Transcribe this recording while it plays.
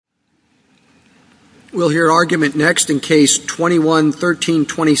We'll hear argument next in Case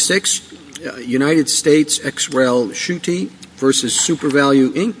 21-1326, United States ex rel. Schutte versus SuperValu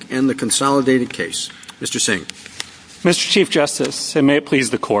Inc. and the consolidated case. Mr. Singh. Mr. Chief Justice, and may it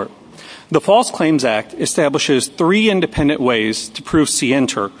please the Court, the False Claims Act establishes 3 independent ways to prove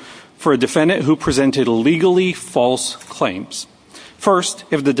scienter for a defendant who presented legally false claims. First,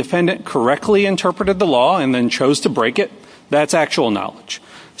 if the defendant correctly interpreted the law and then chose to break it, that's actual knowledge.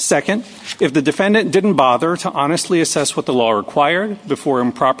 Second, if the defendant didn't bother to honestly assess what the law required before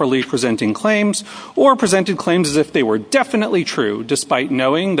improperly presenting claims, or presented claims as if they were definitely true despite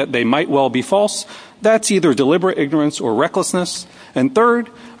knowing that they might well be false, that's either deliberate ignorance or recklessness. And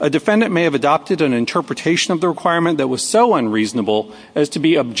third, a defendant may have adopted an interpretation of the requirement that was so unreasonable as to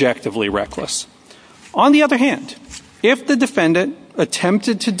be objectively reckless. On the other hand, if the defendant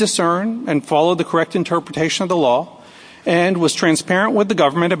attempted to discern and follow the correct interpretation of the law and was transparent with the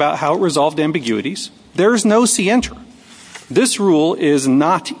government about how it resolved ambiguities, there's no scienter. This rule is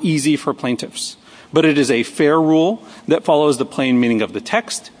not easy for plaintiffs, but it is a fair rule that follows the plain meaning of the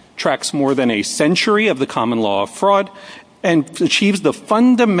text, tracks more than a century of the common law of fraud, and achieves the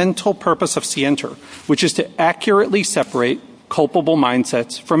fundamental purpose of scienter, which is to accurately separate culpable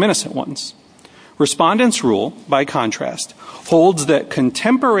mindsets from innocent ones. Respondent's rule, by contrast, holds that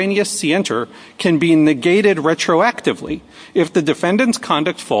contemporaneous scienter can be negated retroactively if the defendant's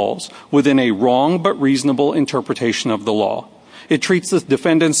conduct falls within a wrong but reasonable interpretation of the law. It treats the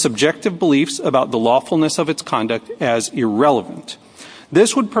defendant's subjective beliefs about the lawfulness of its conduct as irrelevant.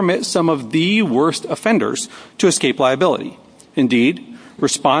 This would permit some of the worst offenders to escape liability. Indeed,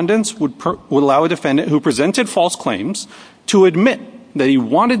 respondents would allow a defendant who presented false claims to admit that he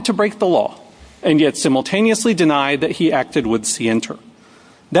wanted to break the law and yet simultaneously deny that he acted with scienter.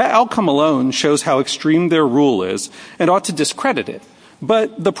 That outcome alone shows how extreme their rule is and ought to discredit it.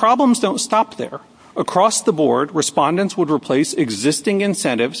 But the problems don't stop there. Across the board, respondents would replace existing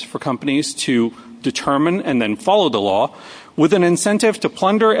incentives for companies to determine and then follow the law with an incentive to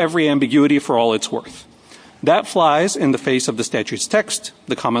plunder every ambiguity for all it's worth. That flies in the face of the statute's text,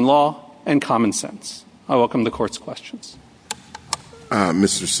 the common law, and common sense. I welcome the Court's questions.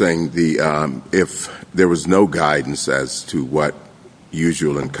 Mr. Singh, if there was no guidance as to what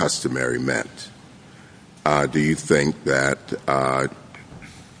usual and customary meant, do you think that the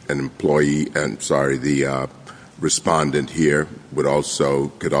respondent here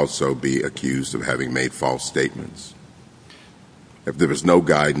could also be accused of having made false statements if there was no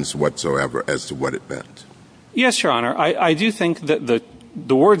guidance whatsoever as to what it meant? Yes, Your Honor. I do think that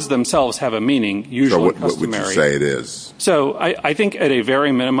the words themselves have a meaning, usual and customary. What would you say it is? So I think at a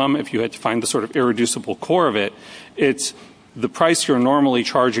very minimum, if you had to find the sort of irreducible core of it, it's the price you're normally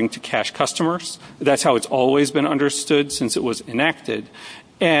charging to cash customers. That's how it's always been understood since it was enacted,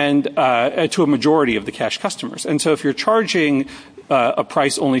 and to a majority of the cash customers. And so if you're charging a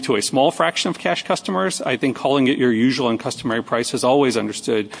price only to a small fraction of cash customers, I think calling it your usual and customary price has always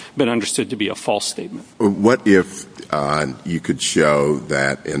been understood to be a false statement. What if you could show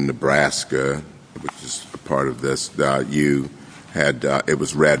that in Nebraska, which is a part of this, you had it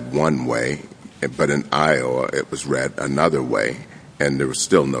was read one way, but in Iowa it was read another way, and there was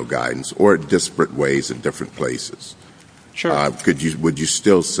still no guidance, or disparate ways in different places? Sure. Would you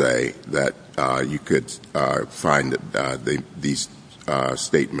still say that you could find that these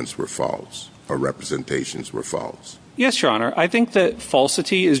statements were false or representations were false? Yes, Your Honor. I think that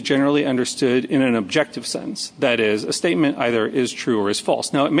falsity is generally understood in an objective sense. That is, a statement either is true or is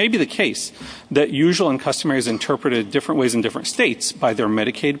false. Now, it may be the case that usual and customary is interpreted different ways in different states by their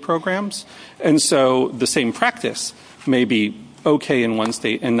Medicaid programs, and so the same practice may be okay in one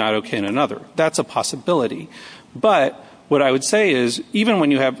state and not okay in another. That's a possibility. But what I would say is, even when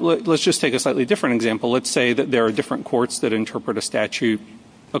you have, let's just take a slightly different example. Let's say that there are different courts that interpret a statute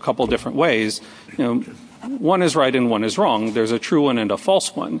a couple different ways. One is right and one is wrong. There's a true one and a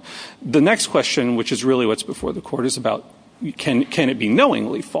false one. The next question, which is really what's before the Court, is about can it be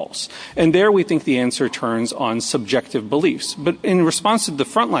knowingly false? And there we think the answer turns on subjective beliefs. But in response to the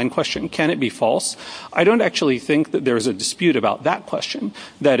frontline question, can it be false? I don't actually think that there's a dispute about that question.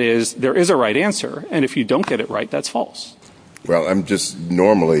 That is, there is a right answer, and if you don't get it right, that's false. Well,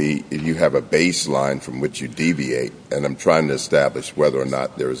 normally you have a baseline from which you deviate, and I'm trying to establish whether or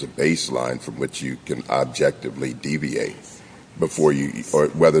not there is a baseline from which you can objectively deviate or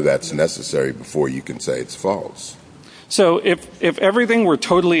whether that's necessary before you can say it's false. So if everything were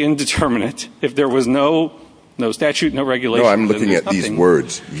totally indeterminate, if there was no statute, no regulation. No, I'm looking at these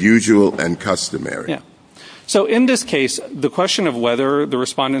words, usual and customary. Yeah. So in this case, the question of whether the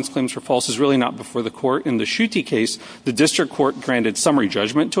respondent's claims were false is really not before the court. In the Schutte case, the district court granted summary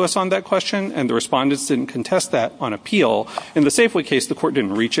judgment to us on that question, and the respondents didn't contest that on appeal. In the Safeway case, the court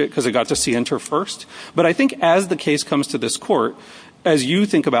didn't reach it because it got to scienter first. But I think as the case comes to this court, as you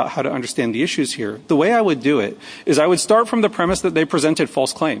think about how to understand the issues here, the way I would do it is I would start from the premise that they presented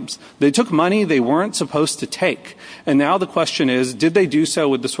false claims. They took money they weren't supposed to take. And now the question is, did they do so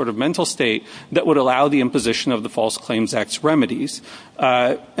with the sort of mental state that would allow the imposition of the False Claims Act's remedies?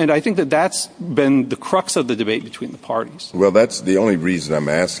 And I think that that's been the crux of the debate between the parties. Well, that's the only reason I'm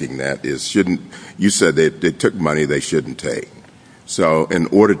asking that is you said they took money they shouldn't take. So in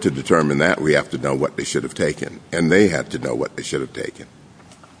order to determine that, we have to know what they should have taken, and they had to know what they should have taken.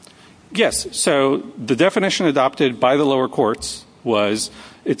 Yes. So the definition adopted by the lower courts was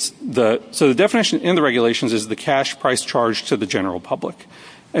so the definition in the regulations is the cash price charged to the general public.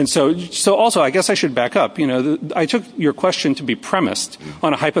 And so also, I guess I should back up. I took your question to be premised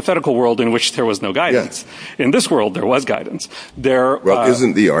on a hypothetical world in which there was no guidance. Yes. In this world, there was guidance. Well,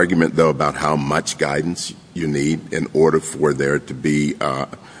 isn't the argument, though, about how much guidance you need in order for there to be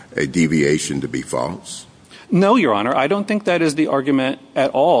a deviation to be false? No, Your Honor. I don't think that is the argument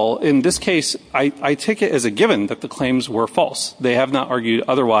at all. In this case, I take it as a given that the claims were false. They have not argued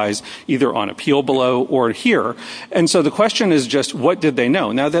otherwise, either on appeal below or here. And so the question is just, what did they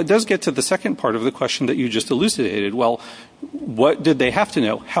know? Now, that does get to the second part of the question that you just elucidated. Well, what did they have to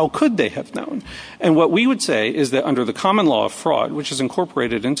know? How could they have known? And what we would say is that under the common law of fraud, which is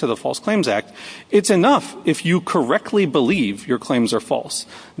incorporated into the False Claims Act, it's enough if you correctly believe your claims are false.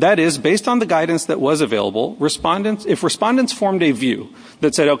 That is, based on the guidance that was available, if respondents formed a view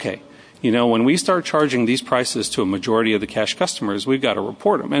that said, okay, when we start charging these prices to a majority of the cash customers, we've got to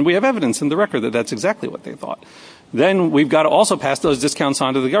report them. And we have evidence in the record that that's exactly what they thought. Then we've got to also pass those discounts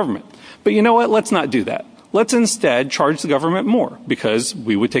on to the government. But you know what? Let's not do that. Let's instead charge the government more because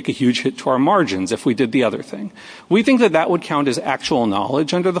we would take a huge hit to our margins if we did the other thing. We think that that would count as actual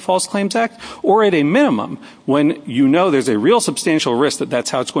knowledge under the False Claims Act, or at a minimum, when there's a real substantial risk that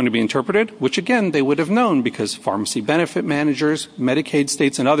that's how it's going to be interpreted, which again, they would have known because pharmacy benefit managers, Medicaid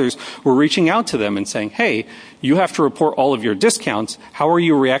states and others were reaching out to them and saying, hey, you have to report all of your discounts. How are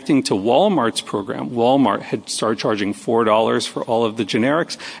you reacting to Walmart's program? Walmart had started charging $4 for all of the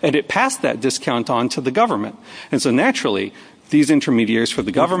generics, and it passed that discount on to the government. And so naturally, these intermediaries for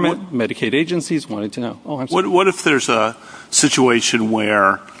the government, Medicaid agencies wanted to know. What if there's a situation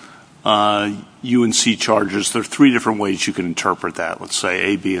where UNC charges, there are three different ways you can interpret that, let's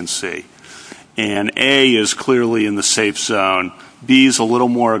say A, B, and C. And A is clearly in the safe zone, B is a little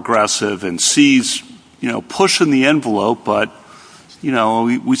more aggressive, and C's pushing the envelope, but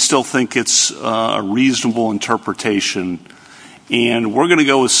we still think it's a reasonable interpretation. And we're going to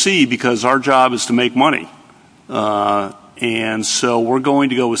go with C because our job is to make money. And so we're going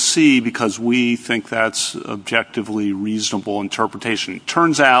to go with C because we think that's objectively reasonable interpretation. It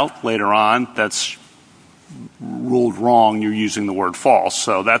turns out later on that's ruled wrong. You're using the word false.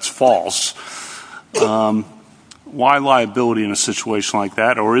 So that's false. Why liability in a situation like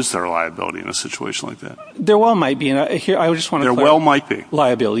that, or is there liability in a situation like that? There well might be. And here I just want to There well might be.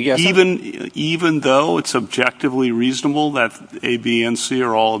 Liability, yes. Even though it's objectively reasonable, that A, B, and C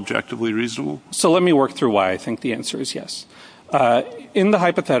are all objectively reasonable? So let me work through why I think the answer is yes. In the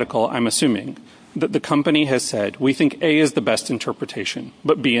hypothetical, I'm assuming that the company has said, we think A is the best interpretation,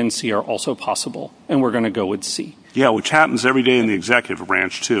 but B and C are also possible, and we're going to go with C. Yeah, which happens every day in the executive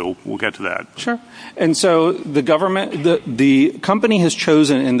branch, too. We'll get to that. Sure. And so the company has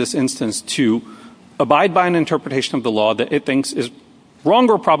chosen in this instance to abide by an interpretation of the law that it thinks is wrong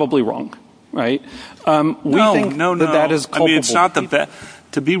or probably wrong, right? We think that is culpable. I mean, it's not the best.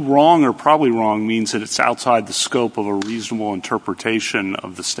 To be wrong or probably wrong means that it's outside the scope of a reasonable interpretation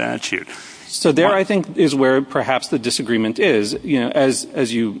of the statute. So there, I think, is where perhaps the disagreement is.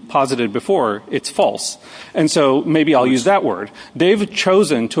 As you posited before, it's false. And so maybe I'll use that word. They've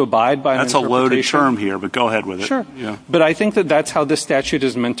chosen to abide by an interpretation. That's a loaded term here, but go ahead with it. Sure. Yeah. But I think that that's how this statute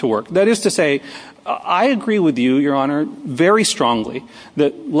is meant to work. That is to say, I agree with you, Your Honor, very strongly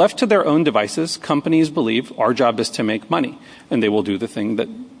that left to their own devices, companies believe our job is to make money, and they will do the thing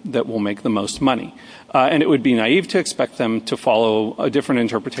that will make the most money. And it would be naive to expect them to follow a different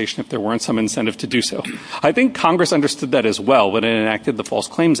interpretation if there weren't some incentive to do so. I think Congress understood that as well when it enacted the False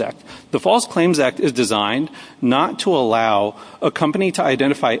Claims Act. The False Claims Act is designed not to allow a company to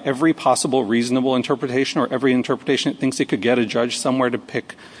identify every possible reasonable interpretation or every interpretation it thinks it could get a judge somewhere to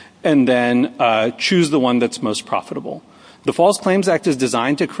pick and then choose the one that's most profitable. The False Claims Act is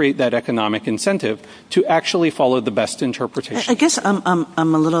designed to create that economic incentive to actually follow the best interpretation. I guess I'm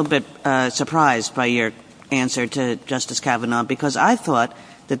a little bit surprised by your answer to Justice Kavanaugh, because I thought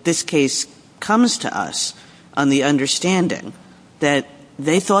that this case comes to us on the understanding that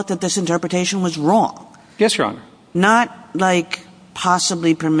they thought that this interpretation was wrong. Yes, Your Honor. Not like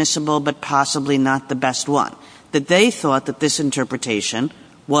possibly permissible, but possibly not the best one. That they thought that this interpretation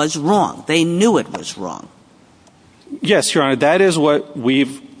was wrong. They knew it was wrong. Yes, Your Honor. That is what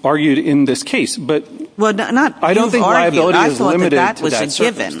we've argued in this case. But I don't think liability is limited that to was that a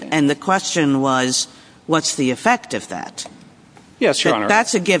given. And the question was, what's the effect of that? Yes, Your Honor.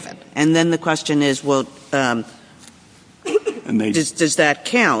 That's a given. And then the question is, well, does that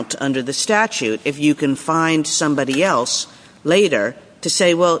count under the statute if you can find somebody else later to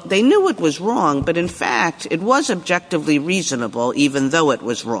say, well, they knew it was wrong, but in fact it was objectively reasonable even though it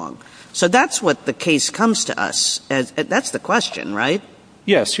was wrong. So that's what the case comes to us as. That's the question, right?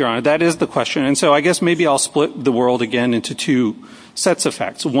 Yes, Your Honor, that is the question. And so I guess maybe I'll split the world again into two sets of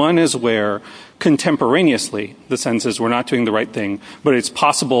facts. One is where contemporaneously the sense is we're not doing the right thing, but it's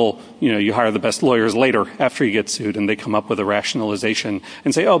possible, you hire the best lawyers later after you get sued and they come up with a rationalization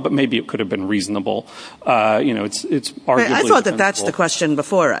and say, oh, but maybe it could have been reasonable. It's arguably I thought that that's the question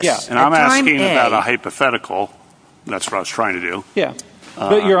before us. Yeah. And I'm asking about a hypothetical. That's what I was trying to do. Yeah.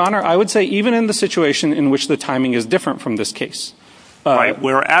 But, Your Honor, I would say even in the situation in which the timing is different from this case. Right.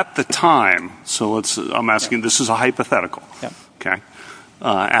 Where at the time, I'm asking, this is a hypothetical. Yeah. Okay.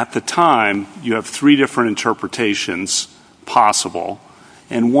 At the time, you have three different interpretations possible,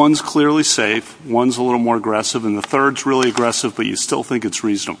 and one's clearly safe, one's a little more aggressive, and the third's really aggressive, but you still think it's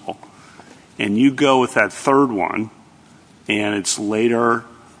reasonable. And you go with that third one, and it's later,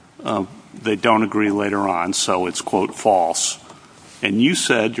 they don't agree later on, so it's, quote, false. And you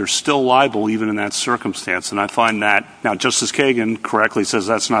said you're still liable even in that circumstance, and I find that, now Justice Kagan correctly says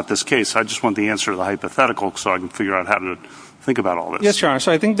that's not this case. I just want the answer to the hypothetical so I can figure out how to think about all this. Yes, Your Honor.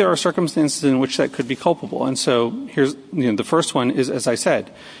 So I think there are circumstances in which that could be culpable. And so here's, the first one is, as I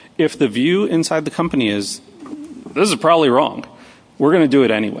said, if the view inside the company is, this is probably wrong, we're going to do it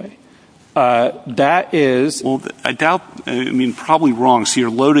anyway. That is... Well, I doubt, probably wrong. So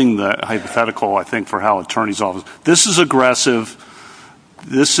you're loading the hypothetical, I think, for how attorney's office. This is aggressive.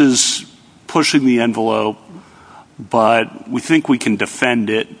 This is pushing the envelope, but we think we can defend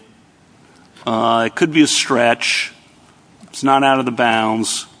it. It could be a stretch. It's not out of the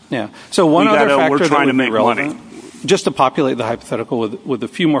bounds. Yeah. So one other factor we're trying to make relevant, money. Just to populate the hypothetical with a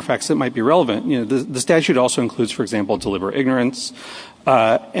few more facts that might be relevant, the statute also includes, for example, deliberate ignorance,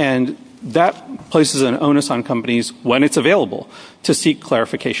 and that places an onus on companies when it's available to seek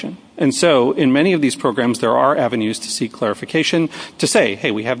clarification. And so in many of these programs, there are avenues to seek clarification to say,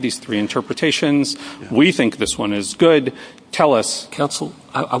 hey, we have these three interpretations. Yeah. We think this one is good. Tell us. Counsel,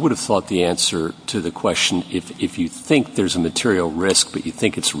 I would have thought the answer to the question, if you think there's a material risk but you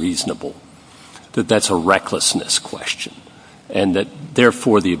think it's reasonable, that's a recklessness question, and that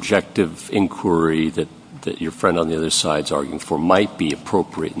therefore the objective inquiry that your friend on the other side is arguing for might be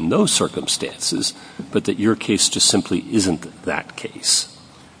appropriate in those circumstances, but that your case just simply isn't that case.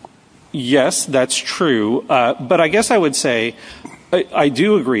 Yes, that's true. But I guess I would say I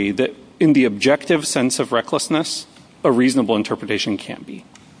do agree that in the objective sense of recklessness, a reasonable interpretation can be.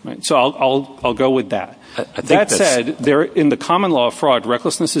 Right? So I'll go with that. That said, in the common law of fraud,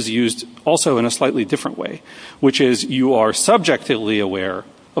 recklessness is used also in a slightly different way, which is you are subjectively aware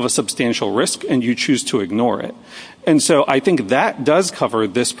of a substantial risk and you choose to ignore it. And so I think that does cover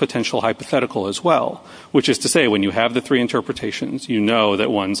this potential hypothetical as well, which is to say when you have the three interpretations, you know that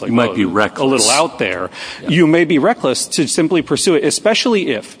one's like you might be reckless. A little out there. Yeah. You may be reckless to simply pursue it, especially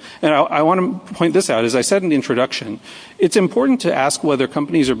if, and I want to point this out, as I said in the introduction, it's important to ask whether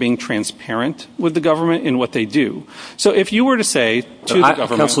companies are being transparent with the government in what they do. So if you were to say to the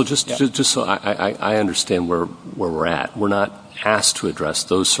government... Counsel, just so I understand where we're at, we're not asked to address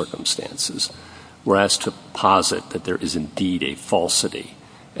those circumstances. We're asked to posit that there is indeed a falsity,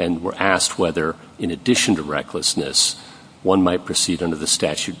 and we're asked whether, in addition to recklessness, one might proceed under the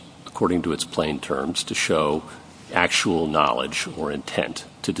statute, according to its plain terms, to show actual knowledge or intent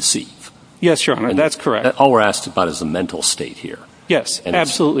to deceive. Yes, Your Honor, and that's correct. All we're asked about is the mental state here. Yes,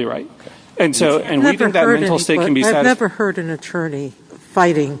 absolutely right. Okay. And we think that mental state can be satisfied. I've never heard an attorney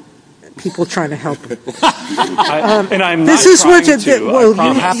fighting people trying to help him. And I'm this not is trying what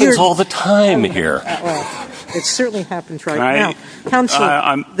to. It happens all the time here. Well, it certainly happens now. Counsel,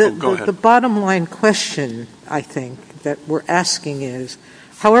 the bottom line question, I think, that we're asking is,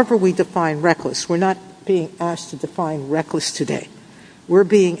 however we define reckless, we're not being asked to define reckless today. We're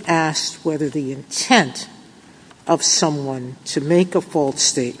being asked whether the intent of someone to make a false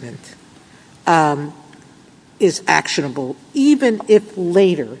statement is actionable, even if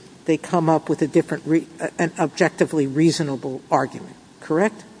later they come up with a different, an objectively reasonable argument,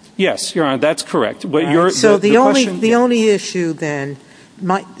 correct? Yes, Your Honor, that's correct. So the only issue then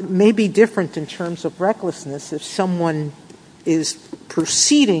may be different in terms of recklessness if someone is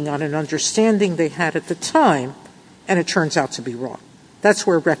proceeding on an understanding they had at the time and it turns out to be wrong. That's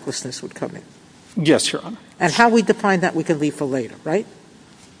where recklessness would come in. Yes, Your Honor. And how we define that we can leave for later, right?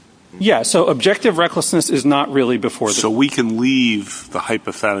 Yeah, so objective recklessness is not really before the... So we can leave the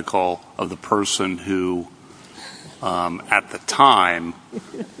hypothetical of the person who, at the time,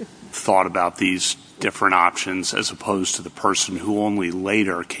 thought about these different options as opposed to the person who only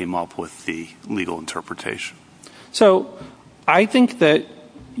later came up with the legal interpretation. So I think that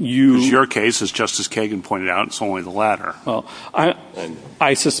Because your case, as Justice Kagan pointed out, it's only the latter. Well,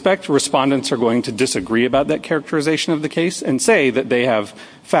 I suspect respondents are going to disagree about that characterization of the case and say that they have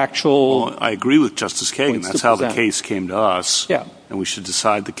factual... Well, I agree with Justice Kagan. That's how the case came to us. Yeah. And we should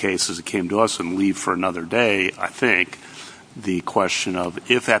decide the case as it came to us and leave for another day, I think, the question of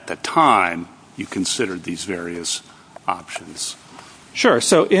if at the time you considered these various options. Sure.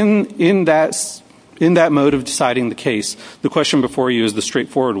 So in that mode of deciding the case, the question before you is the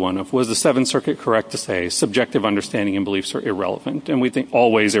straightforward one of, was the Seventh Circuit correct to say subjective understanding and beliefs are irrelevant? And we think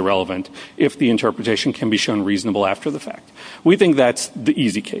always irrelevant if the interpretation can be shown reasonable after the fact. We think that's the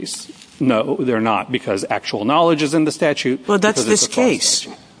easy case. No, they're not, because actual knowledge is in the statute. Well, that's this case.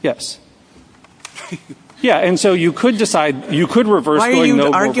 Statute. Yes. Yeah, and so you could decide, you could reverse Why going no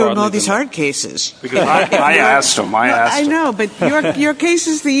more broadly. Why are you arguing all these hard cases? Because I asked him. I know, but your case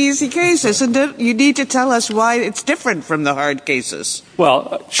is the easy case, isn't it? You need to tell us why it's different from the hard cases.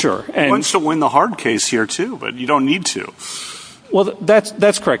 Well, sure. And he wants to win the hard case here, too, but you don't need to. Well,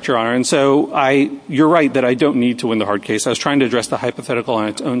 that's correct, Your Honor. And so you're right that I don't need to win the hard case. I was trying to address the hypothetical on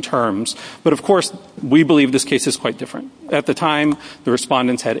its own terms. But, of course, we believe this case is quite different. At the time, the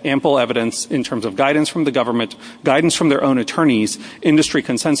respondents had ample evidence in terms of guidance from the government, guidance from their own attorneys, industry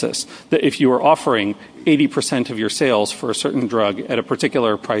consensus, that if you were offering 80% of your sales for a certain drug at a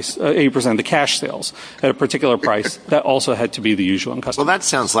particular price, 80% of the cash sales at a particular price, that also had to be the usual and customary. Well, that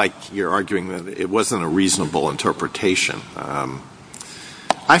sounds like you're arguing that it wasn't a reasonable interpretation.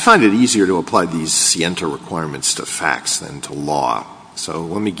 I find it easier to apply these scienter requirements to facts than to law. So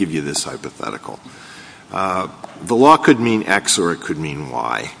let me give you this hypothetical. The law could mean X or it could mean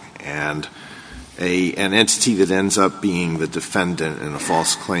Y. And an entity that ends up being the defendant in a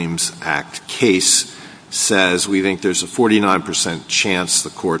False Claims Act case says we think there's a 49% chance the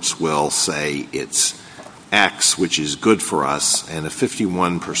courts will say it's X, which is good for us, and a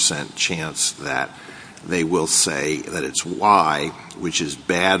 51% chance that they will say that it's Y, which is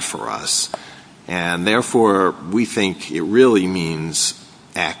bad for us. And therefore, we think it really means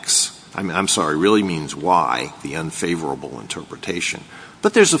X. Really means Y, the unfavorable interpretation.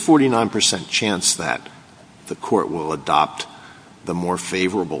 But there's a 49% chance that the court will adopt the more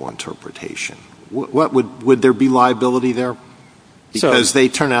favorable interpretation. Would there be liability there? Because they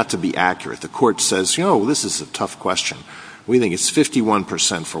turn out to be accurate. The court says, this is a tough question. We think it's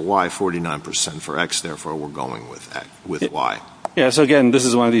 51% for Y, 49% for X, therefore we're going with Y. Yeah, so again, this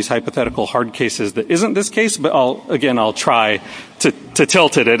is one of these hypothetical hard cases that isn't this case, but I'll try to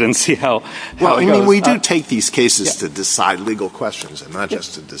tilt it and see how it goes. We do take these cases to decide legal questions and not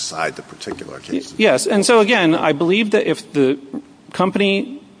just to decide the particular cases. Yes, and so again, I believe that if the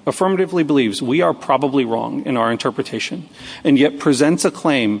company affirmatively believes we are probably wrong in our interpretation and yet presents a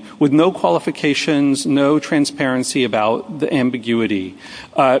claim with no qualifications, no transparency about the ambiguity,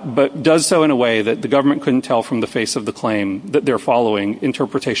 but does so in a way that the government couldn't tell from the face of the claim that they're following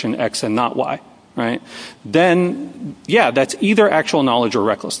interpretation X and not Y, right? Then, that's either actual knowledge or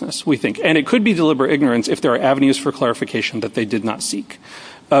recklessness, we think. And it could be deliberate ignorance if there are avenues for clarification that they did not seek.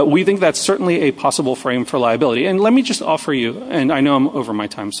 We think that's certainly a possible frame for liability. And let me just offer you, and I know I'm over my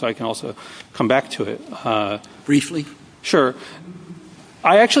time, so I can also come back to it. Briefly? Sure.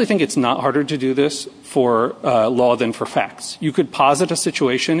 I actually think it's not harder to do this for law than for facts. You could posit a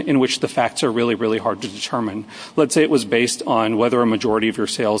situation in which the facts are really, really hard to determine. Let's say it was based on whether a majority of your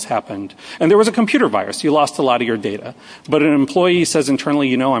sales happened. And there was a computer virus. You lost a lot of your data. But an employee says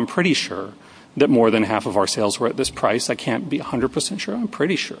internally, I'm pretty sure that more than half of our sales were at this price. I can't be 100% sure. I'm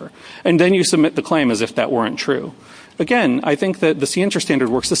pretty sure. And then you submit the claim as if that weren't true. Again, I think that the Sienter standard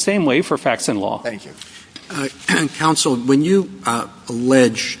works the same way for facts and law. Thank you. Counsel, when you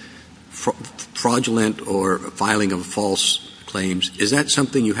allege fraudulent or filing of false claims, is that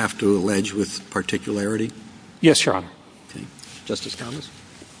something you have to allege with particularity? Yes, Your Honor. Okay. Justice Thomas?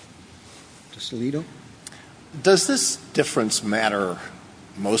 Justice Alito? Does this difference matter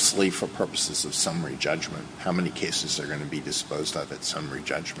mostly for purposes of summary judgment. How many cases are going to be disposed of at summary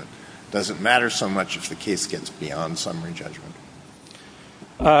judgment? Does it matter so much if the case gets beyond summary judgment?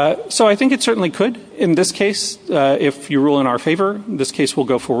 So I think it certainly could. In this case, if you rule in our favor, this case will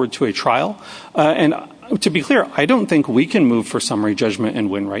go forward to a trial. And to be clear, I don't think we can move for summary judgment and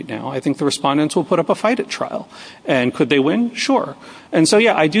win right now. I think the respondents will put up a fight at trial. And could they win? Sure. And so,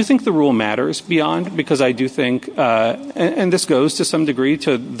 yeah, I do think the rule matters beyond, because I do think, and this goes to some degree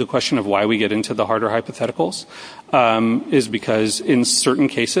to the question of why we get into the harder hypotheticals, is because in certain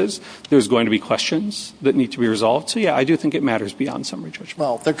cases there's going to be questions that need to be resolved. So, yeah, I do think it matters beyond summary judgment.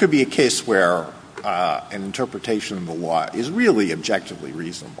 Well, there could be a case where an interpretation of the law is really objectively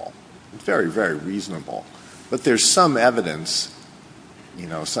reasonable. It's very, very reasonable. But there's some evidence,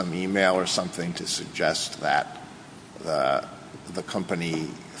 some email or something to suggest that the company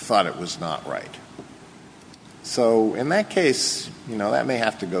thought it was not right. So in that case, that may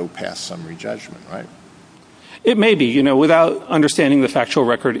have to go past summary judgment, right? It may be, without understanding the factual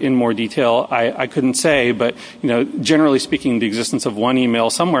record in more detail, I couldn't say, but, generally speaking, the existence of one email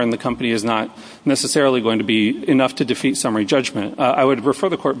somewhere in the company is not necessarily going to be enough to defeat summary judgment. I would refer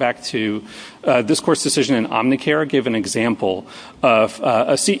the court back to this court's decision in Omnicare gave an example of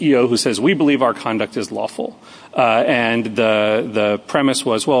a CEO who says, we believe our conduct is lawful. And the premise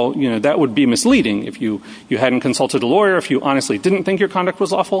was, well, that would be misleading if you hadn't consulted a lawyer, if you honestly didn't think your conduct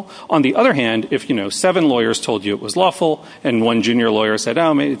was lawful. On the other hand, if, 7 lawyers told you it was lawful and one junior lawyer said,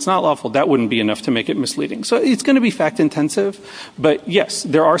 oh, maybe it's not lawful, that wouldn't be enough to make it misleading. So it's going to be fact intensive. But yes,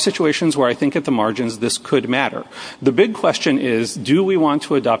 there are situations where I think at the margins this could matter. The big question is, do we want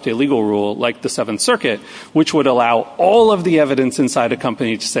to adopt a legal rule like the Seventh Circuit, which would allow all of the evidence inside a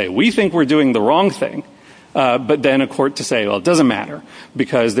company to say, we think we're doing the wrong thing, but then a court to say, well, it doesn't matter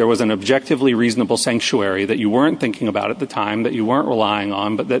because there was an objectively reasonable sanctuary that you weren't thinking about at the time, that you weren't relying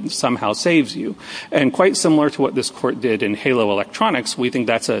on, but that somehow saves you. And quite similar to what this court did in Halo Electronics, we think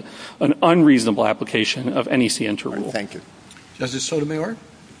that's an unreasonable application of any scienter rule. Right, thank you. Justice Sotomayor?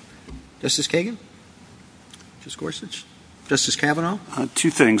 Justice Kagan? Justice Gorsuch? Justice Kavanaugh? Two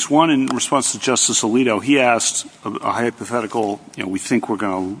things. One, in response to Justice Alito, he asked a hypothetical, we think we're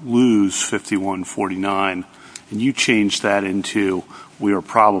going to lose 51-49, and you changed that into we are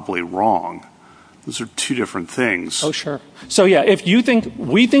probably wrong. Those are two different things. Oh, sure. So, yeah, if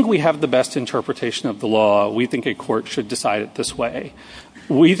we think we have the best interpretation of the law, we think a court should decide it this way.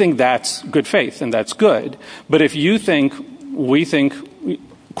 We think that's good faith, and that's good. But if we think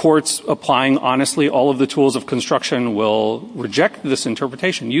courts applying honestly all of the tools of construction will reject this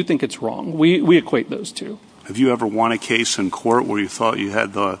interpretation, you think it's wrong. We equate those two. Have you ever won a case in court where you thought you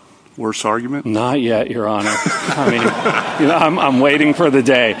had the worse argument? Not yet, Your Honor. I mean, I'm waiting for the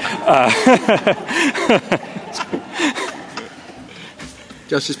day.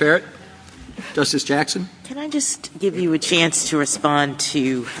 Justice Barrett? Justice Jackson? Can I just give you a chance to respond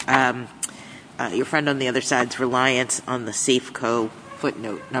to your friend on the other side's reliance on the Safeco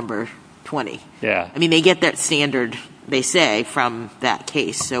footnote number 20? Yeah. I mean, they get that standard, they say, from that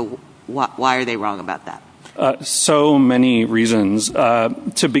case. So why are they wrong about that? So many reasons.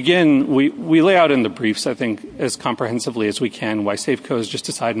 To begin, we lay out in the briefs, I think, as comprehensively as we can, why Safeco is just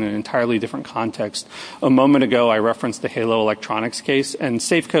decided in an entirely different context. A moment ago, I referenced the Halo Electronics case, and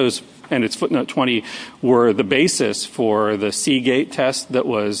Safeco's and its footnote 20 were the basis for the Seagate test that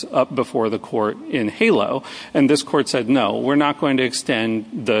was up before the court in Halo. And this court said, no, we're not going to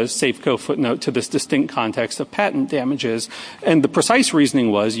extend the Safeco footnote to this distinct context of patent damages. And the precise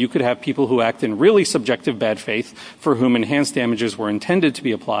reasoning was you could have people who act in really subjective bad faith for whom enhanced damages were intended to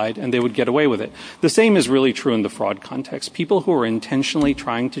be applied, and they would get away with it. The same is really true in the fraud context. People who are intentionally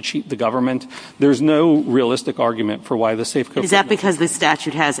trying to cheat the government, there's no realistic argument for why the Safeco. Is that because the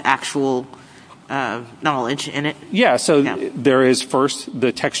statute has actual knowledge in it? Yeah, so there is first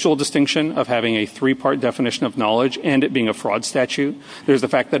the textual distinction of having a 3-part definition of knowledge and it being a fraud statute. There's the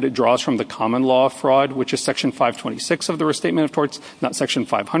fact that it draws from the common law of fraud, which is Section 526 of the Restatement of Torts, not Section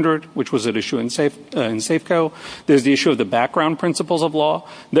 500, which was at issue in Safeco. There's the issue of the background principles of law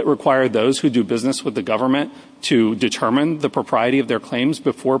that require those who do business with the government to determine the propriety of their claims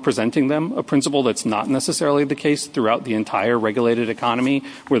before presenting them, a principle that's not necessarily the case throughout the entire regulated economy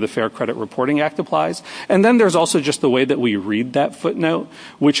where the Fair Credit Reporting Act applies. And then there's also just the way that we read that footnote,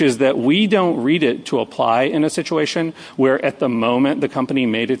 which is that we don't read it to apply in a situation where at the moment the company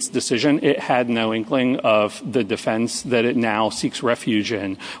made its decision, it had no inkling of the defense that it now seeks refuge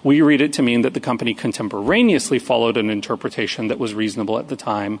in. We read it to mean that the company contemporaneously followed an interpretation that was reasonable at the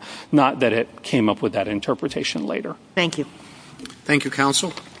time, not that it came up with that interpretation later. Thank you. Thank you,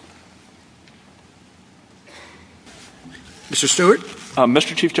 counsel. Mr. Stewart?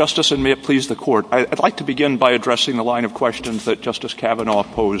 Mr. Chief Justice, and may it please the Court, I'd like to begin by addressing the line of questions that Justice Kavanaugh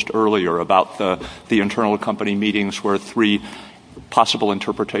posed earlier about the internal company meetings where three possible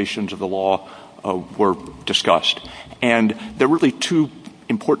interpretations of the law were discussed. And there are really two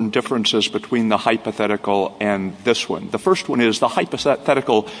important differences between the hypothetical and this one. The first one is the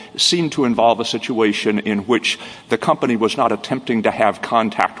hypothetical seemed to involve a situation in which the company was not attempting to have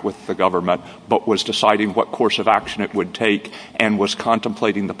contact with the government, but was deciding what course of action it would take and was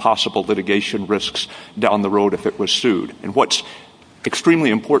contemplating the possible litigation risks down the road if it was sued. And what's extremely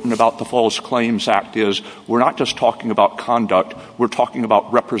important about the False Claims Act is we're not just talking about conduct, we're talking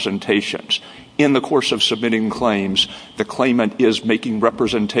about representations. In the course of submitting claims, the claimant is making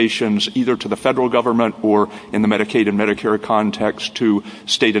representations either to the federal government or, in the Medicaid and Medicare context, to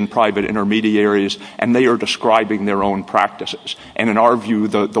state and private intermediaries, and they are describing their own practices. And in our view,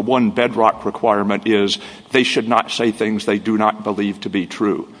 the one bedrock requirement is they should not say things they do not believe to be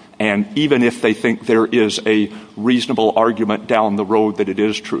true. And even if they think there is a reasonable argument down the road that it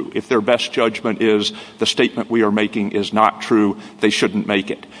is true, if their best judgment is the statement we are making is not true, they shouldn't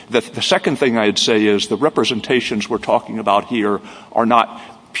make it. The second thing I'd say is the representations we're talking about here are not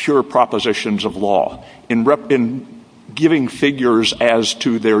pure propositions of law. In giving figures as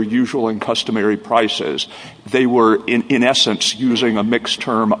to their usual and customary prices, they were, in essence, using a mixed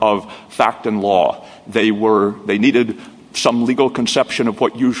term of fact and law. They needed some legal conception of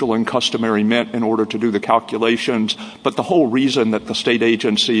what usual and customary meant in order to do the calculations, but the whole reason that the state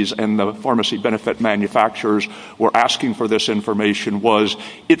agencies and the pharmacy benefit manufacturers were asking for this information was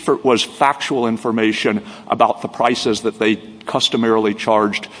it was factual information about the prices that they customarily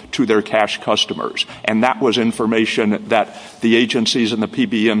charged to their cash customers. And that was information that the agencies and the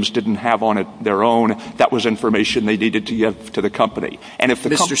PBMs didn't have on their own. That was information they needed to give to the company. And if the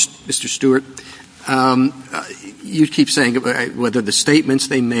Mr. Stewart, you keep saying whether the statements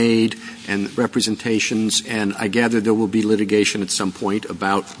they made and representations, and I gather there will be litigation at some point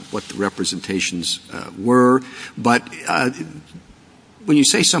about what the representations were, but when you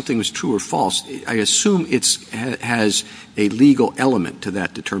say something was true or false, I assume it has a legal element to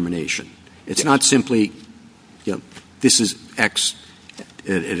that determination. It's not simply, this is X,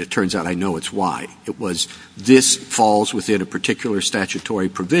 and it turns out I know it's Y. It was this falls within a particular statutory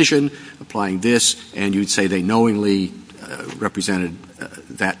provision, applying this, and you'd say they knowingly represented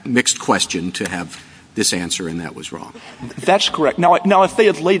that mixed question to have this answer, and that was wrong. That's correct. Now, if they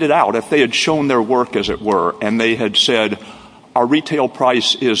had laid it out, if they had shown their work, as it were, and they had said, our retail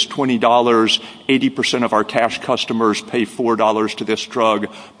price is $20, 80% of our cash customers pay $4 to this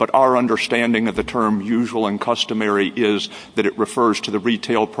drug, but our understanding of the term usual and customary is that it refers to the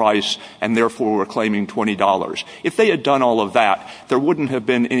retail price, and therefore we're claiming $20. If they had done all of that, there wouldn't have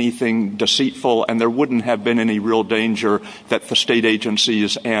been anything deceitful, and there wouldn't have been any real danger that the state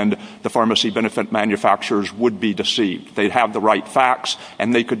agencies and the pharmacy benefit manufacturers would be deceived. They'd have the right facts,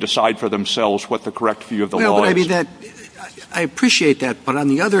 and they could decide for themselves what the correct view of the law is. I appreciate that, but on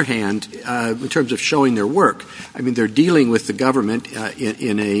the other hand, in terms of showing their work, they're dealing with the government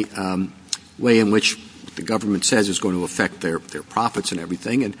in a way in which the government says is going to affect their profits and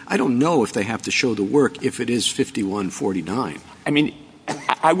everything, and I don't know if they have to show the work if it is 5149.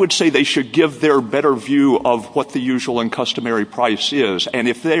 I would say they should give their better view of what the usual and customary price is, and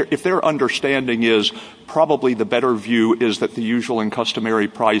if their understanding is probably the better view is that the usual and customary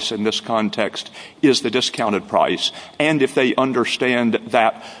price in this context is the discounted price, and if they understand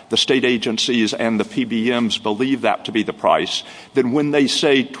that the state agencies and the PBMs believe that to be the price, then when they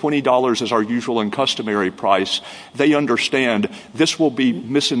say $20 is our usual and customary price, they understand this will be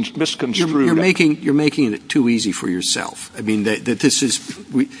misconstrued. You're making it too easy for yourself. That this is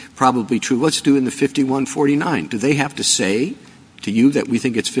probably true. Let's do it in the 5149. Do they have to say to you that we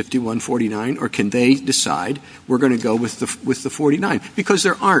think it's 5149, or can they decide we're going to go with the 49? Because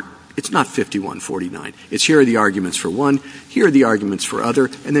it's not 5149. It's here are the arguments for one, here are the arguments for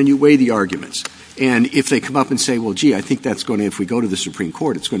other, and then you weigh the arguments. And if they come up and say, well, gee, I think that's going to, if we go to the Supreme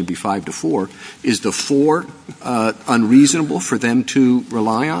Court, it's going to be 5-4, is the 4 unreasonable for them to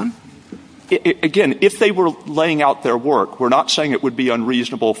rely on? Again, if they were laying out their work, we're not saying it would be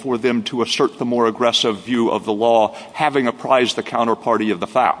unreasonable for them to assert the more aggressive view of the law, having apprised the counterparty of the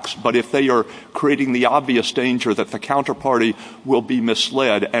facts. But if they are creating the obvious danger that the counterparty will be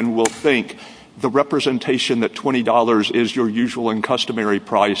misled and will think the representation that $20 is your usual and customary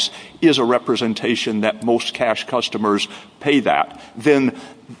price is a representation that most cash customers pay that, then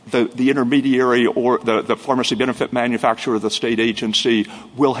the intermediary or the pharmacy benefit manufacturer or the state agency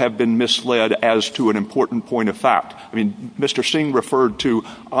will have been misled as to an important point of fact. Mr. Singh referred to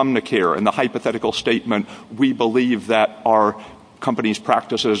Omnicare and the hypothetical statement, we believe that our company's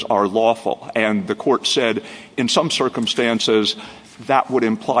practices are lawful. And the court said in some circumstances that would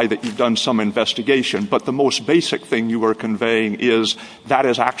imply that you've done some investigation. But the most basic thing you are conveying is that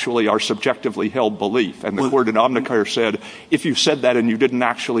is actually our subjectively held belief. And the court in Omnicare said if you said that and you didn't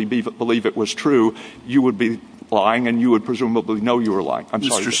actually believe it was true, you would be lying, and you would presumably know you were lying. I'm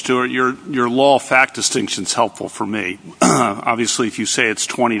sorry. Mr. Stewart, your law fact distinction is helpful for me. Obviously, if you say it's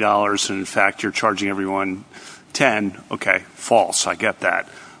 $20 and in fact you're charging everyone $10, okay, false. I get that.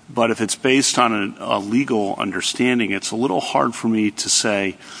 But if it's based on a legal understanding, it's a little hard for me to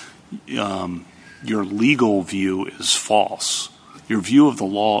say your legal view is false. Your view of the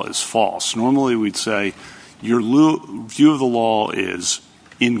law is false. Normally we'd say your view of the law is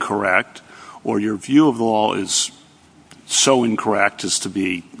incorrect, or your view of the law is so incorrect as to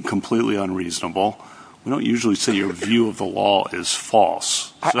be completely unreasonable. We don't usually say your view of the law is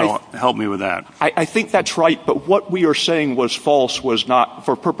false. So help me with that. I think that's right, but what we are saying was false was not,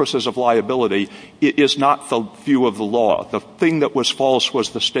 for purposes of liability, it is not the view of the law. The thing that was false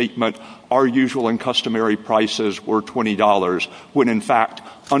was the statement, our usual and customary prices were $20, when in fact,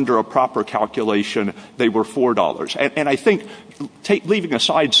 under a proper calculation, they were $4. And I think, leaving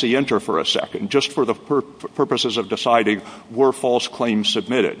aside Sienter for a second, just for the purposes of deciding were false claims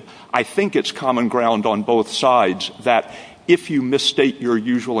submitted, I think it's common ground on both sides that if you misstate your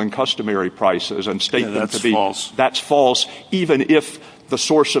usual and customary prices and state them to be false, that's false, even if the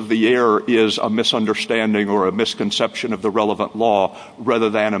source of the error is a misunderstanding or a misconception of the relevant law rather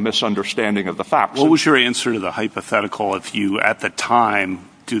than a misunderstanding of the facts. What was your answer to the hypothetical if you, at the time,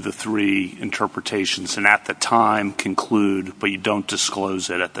 do the three interpretations and at the time conclude, but you don't disclose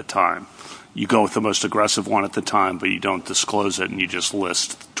it at the time? You go with the most aggressive one at the time, but you don't disclose it and you just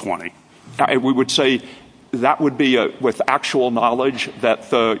list 20. We would say that would be with actual knowledge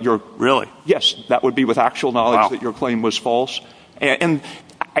that Really? Yes, that would be with actual knowledge that your claim was false. And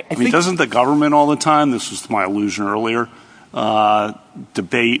I think doesn't the government all the time, this was my allusion earlier,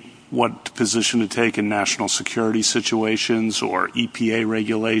 debate what position to take in national security situations or EPA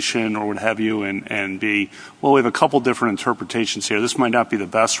regulation or what have you, and we have a couple different interpretations here. This might not be the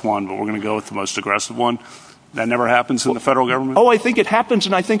best one, but we're going to go with the most aggressive one. That never happens in the federal government? I think it happens,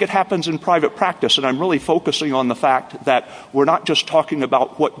 and I think it happens in private practice. And I'm really focusing on the fact that we're not just talking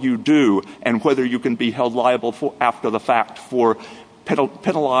about what you do and whether you can be held liable for after the fact for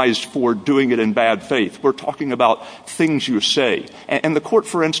penalized for doing it in bad faith. We're talking about things you say. And the court,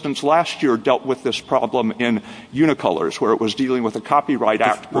 for instance, last year dealt with this problem in Unicolors, where it was dealing with a Copyright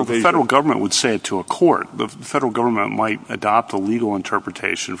Act provision. Well, the federal government would say it to a court. The federal government might adopt a legal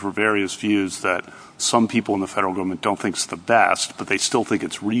interpretation for various views that some people in the federal government don't think is the best, but they still think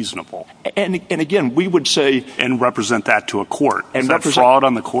it's reasonable. And again, we would say... And represent that to a court. Is that fraud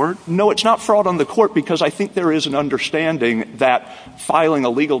on the court? No, it's not fraud on the court, because I think there is an understanding that filing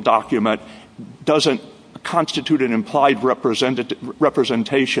a legal document doesn't constitute an implied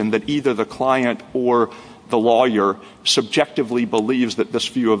representation that either the client or the lawyer subjectively believes that this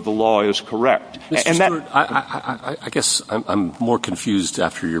view of the law is correct. Mr. Stewart, I guess I'm more confused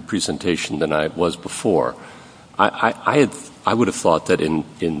after your presentation than I was before. I would have thought that in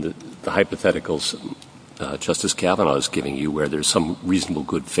the hypotheticals Justice Kavanaugh is giving you, where there's some reasonable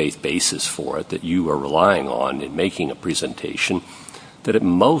good faith basis for it that you are relying on in making a presentation, that at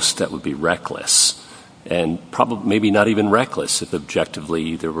most that would be reckless. And probably maybe not even reckless if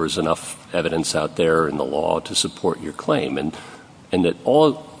objectively there was enough evidence out there in the law to support your claim. And that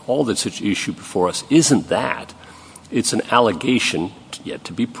all that's at issue before us isn't that. It's an allegation, yet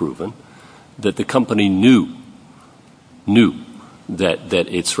to be proven, that the company knew that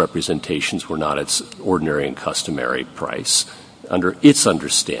its representations were not its ordinary and customary price under its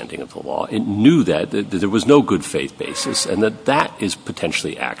understanding of the law. It knew that there was no good faith basis, and that is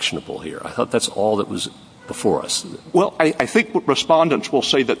potentially actionable here. I thought that's all that was before us. Well, I think respondents will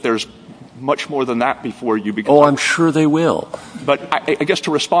say that there's much more than that before you begin. Oh, I'm sure they will. But I guess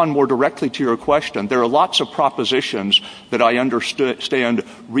to respond more directly to your question, there are lots of propositions that I understand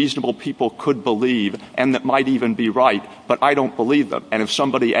reasonable people could believe and that might even be right, but I don't believe them. And if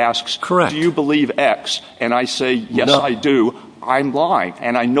somebody asks, correct, do you believe X? And I say, yes, no, I do. I'm lying.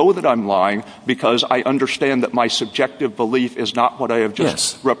 And I know that I'm lying because I understand that my subjective belief is not what I have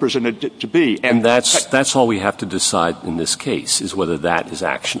just represented it to be. And that's all we have to decide in this case, is whether that is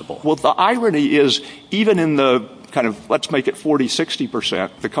actionable. Well, the irony is, even in the kind of, let's make it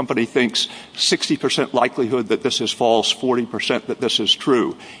 40-60%, the company thinks 60% likelihood that this is false, 40% that this is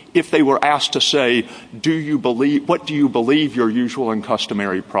true. If they were asked to say, what do you believe your usual and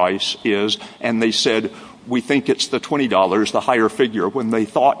customary price is? And they said, we think it's the $20, the higher figure, when they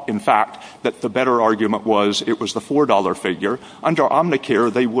thought, in fact, that the better argument was it was the $4 figure. Under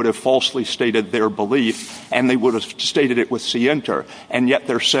Omnicare, they would have falsely stated their belief, and they would have stated it with Sienter, and yet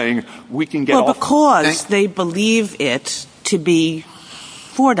they're saying we can get off. Because they believe it to be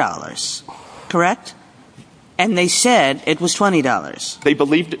 $4, correct? And they said it was $20. They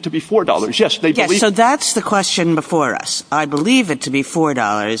believed it to be $4. Yes, they believed. Yes, so that's the question before us. I believe it to be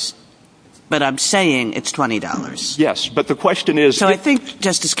 $4, but I'm saying it's $20. Yes, but the question is... So I think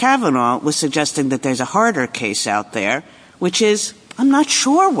Justice Kavanaugh was suggesting that there's a harder case out there, which is, I'm not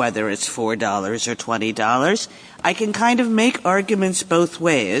sure whether it's $4 or $20. I can kind of make arguments both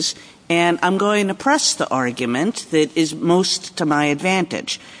ways, and I'm going to press the argument that is most to my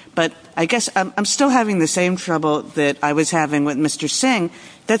advantage. But I guess I'm still having the same trouble that I was having with Mr. Singh.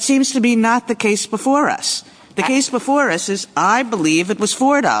 That seems to be not the case before us. The case before us is I believe it was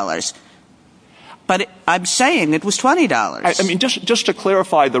 $4, but I'm saying it was $20. I mean, just to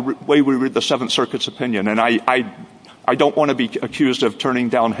clarify the way we read the Seventh Circuit's opinion, and I don't want to be accused of turning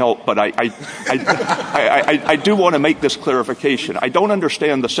down help, but I do want to make this clarification. I don't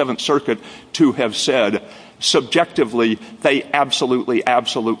understand the Seventh Circuit to have said subjectively they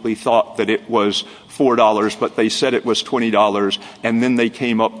absolutely thought that it was $4, but they said it was $20, and then they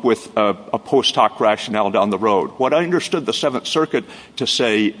came up with a post hoc rationale down the road. What I understood the Seventh Circuit to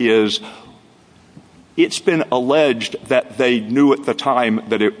say is it's been alleged that they knew at the time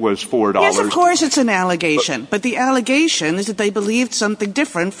that it was $4. Yes, of course it's an allegation. But the allegation is that they believed something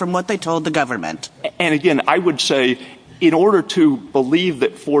different from what they told the government. And again, I would say in order to believe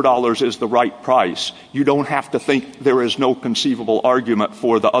that $4 is the right price, you don't have to think there is no conceivable argument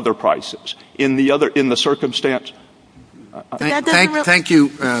for the other prices. In the circumstance... Thank you,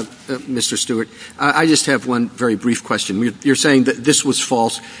 Mr. Stewart. I just have one very brief question. You're saying that this was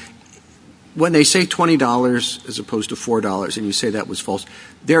false. When they say $20 as opposed to $4, and you say that was false,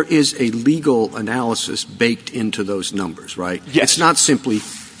 there is a legal analysis baked into those numbers, right? Yes. It's not simply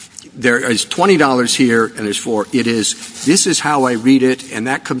there is $20 here and there's $4. It is, this is how I read it, and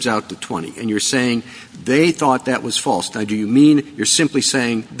that comes out to 20. And you're saying they thought that was false. Now, do you mean you're simply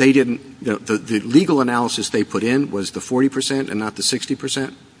saying they didn't, the legal analysis they put in was the 40% and not the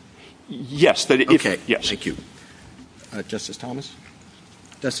 60%? Yes. Okay. Yes. Thank you. Justice Thomas?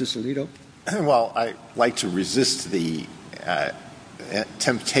 Justice Alito? Well, I like to resist the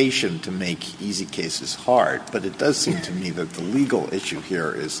temptation to make easy cases hard, but it does seem to me that the legal issue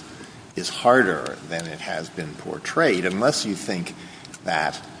here is harder than it has been portrayed, unless you think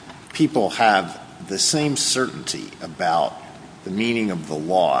that people have the same certainty about the meaning of the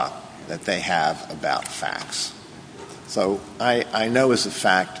law that they have about facts. So I know as a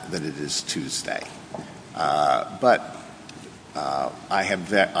fact that it is Tuesday, but I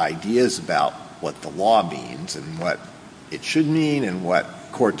have ideas about what the law means and what it should mean and what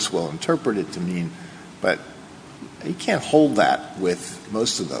courts will interpret it to mean, but you can't hold that with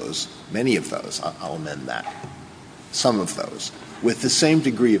most of those, many of those, I'll amend that, some of those, with the same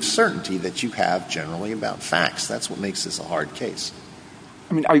degree of certainty that you have generally about facts. That's what makes this a hard case.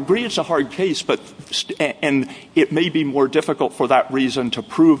 I mean, I agree it's a hard case, and it may be more difficult for that reason to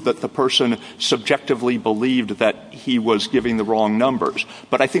prove that the person subjectively believed that he was giving the wrong numbers.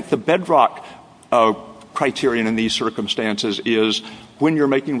 But I think the bedrock criterion in these circumstances is when you're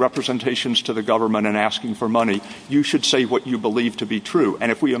making representations to the government and asking for money, you should say what you believe to be true.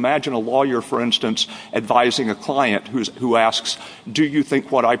 And if we imagine a lawyer, for instance, advising a client who asks, do you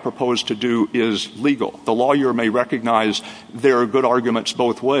think what I propose to do is legal? The lawyer may recognize there are good arguments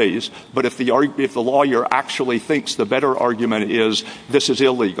both ways, but if the lawyer actually thinks the better argument is this is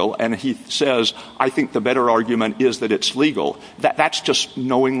illegal, and he says, I think the better argument is that it's legal, that's just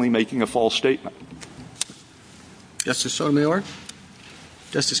knowingly making a false statement. Justice Sotomayor?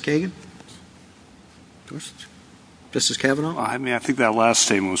 Justice Kagan? Justice Kavanaugh? I mean, I think that last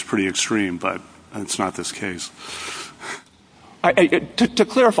statement was pretty extreme, but it's not this case. To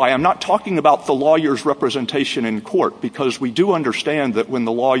clarify, I'm not talking about the lawyer's representation in court, because we do understand that when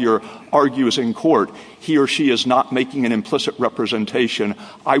the lawyer argues in court, he or she is not making an implicit representation.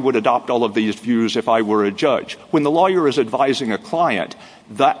 I would adopt all of these views if I were a judge. When the lawyer is advising a client,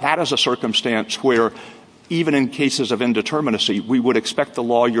 that is a circumstance where even in cases of indeterminacy, we would expect the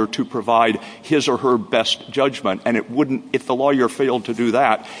lawyer to provide his or her best judgment, and if the lawyer failed to do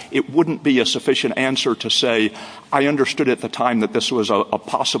that, it wouldn't be a sufficient answer to say, I understood at the time that this was a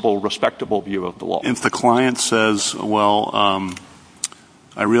possible, respectable view of the law. If the client says, well,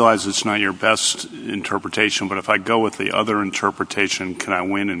 I realize it's not your best interpretation, but if I go with the other interpretation, can I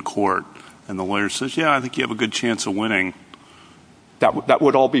win in court? And the lawyer says, yeah, I think you have a good chance of winning. That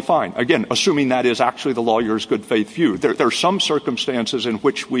would all be fine. Again, assuming that is actually the lawyer's good faith view. There are some circumstances in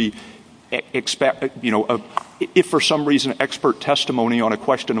which we expect, if for some reason expert testimony on a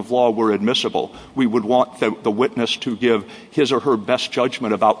question of law were admissible, we would want the witness to give his or her best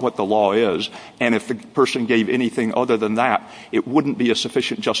judgment about what the law is. And if the person gave anything other than that, it wouldn't be a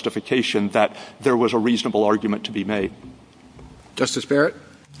sufficient justification that there was a reasonable argument to be made. Justice Barrett?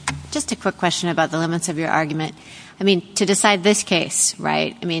 Just a quick question about the limits of your argument. I mean, to decide this case,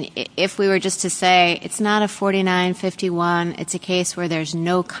 right? I mean, if we were just to say it's not a 49-51, it's a case where there's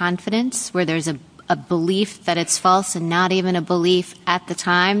no confidence, where there's a belief that it's false and not even a belief at the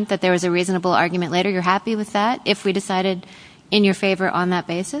time that there was a reasonable argument later, you're happy with that if we decided in your favor on that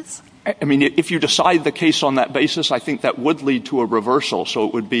basis? I mean, if you decide the case on that basis, I think that would lead to a reversal, so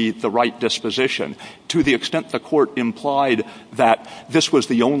it would be the right disposition. To the extent the court implied that this was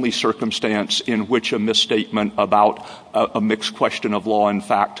the only circumstance in which a misstatement about a mixed question of law and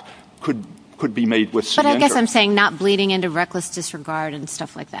fact could be made with scienter. But I guess I'm saying not bleeding into reckless disregard and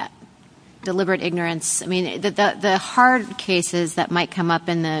stuff like that. Deliberate ignorance. I mean, the hard cases that might come up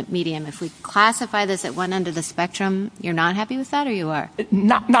in the medium, if we classify this at one end of the spectrum, you're not happy with that, or you are?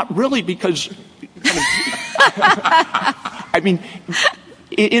 Not really, because I mean,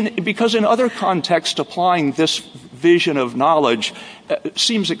 because in other contexts, applying this vision of knowledge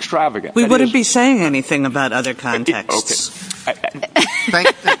seems extravagant. We wouldn't be saying anything about other contexts. Okay.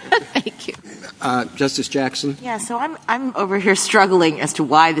 Thank you. Justice Jackson? Yeah, so I'm over here struggling as to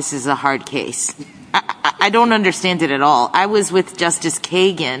why this is a hard case. I don't understand it at all. I was with Justice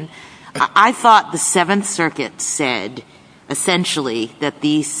Kagan. I thought the Seventh Circuit said, essentially, that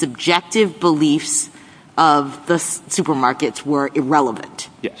the subjective beliefs of the supermarkets were irrelevant.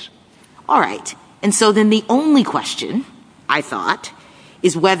 Yes. All right. And so then the only question, I thought,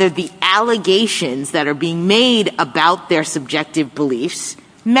 is whether the allegations that are being made about their subjective beliefs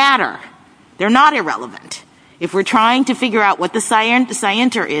matter. They're not irrelevant. If we're trying to figure out what the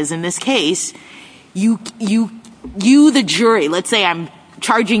scienter is in this case, you, the jury, let's say I'm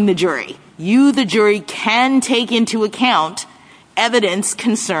charging the jury, you, the jury, can take into account evidence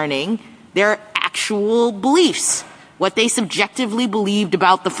concerning their actual beliefs, what they subjectively believed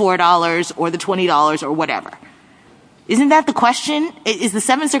about the $4 or the $20 or whatever. Isn't that the question? Is the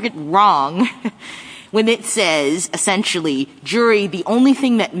Seventh Circuit wrong when it says, essentially, jury, the only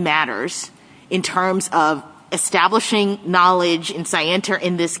thing that matters in terms of establishing knowledge in scienter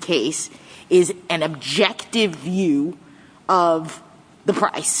in this case is an objective view of the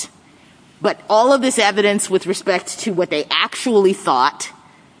price. But all of this evidence with respect to what they actually thought,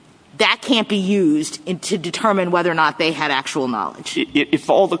 that can't be used to determine whether or not they had actual knowledge. If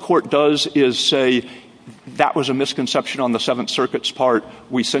all the court does is say that was a misconception on the Seventh Circuit's part,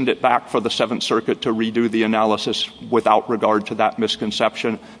 we send it back for the Seventh Circuit to redo the analysis without regard to that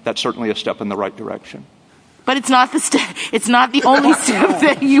misconception, that's certainly a step in the right direction. But it's not the only step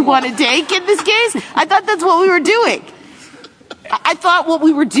that you want to take in this case? I thought that's what we were doing. I thought what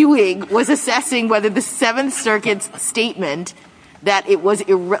we were doing was assessing whether the Seventh Circuit's statement that it was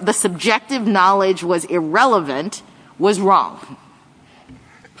the subjective knowledge was irrelevant was wrong.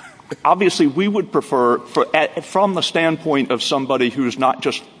 Obviously, we would prefer, from the standpoint of somebody who's not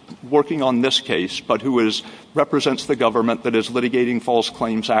just working on this case, but who represents the government that is litigating False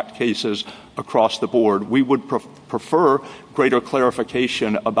Claims Act cases across the board, we would prefer greater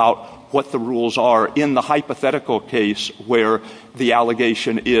clarification about what the rules are in the hypothetical case where the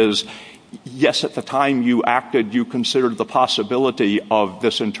allegation is, yes, at the time you acted, you considered the possibility of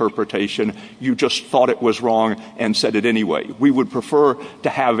this interpretation. You just thought it was wrong and said it anyway. We would prefer to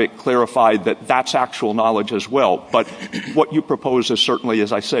have it clarified that that's actual knowledge as well. But what you propose is certainly,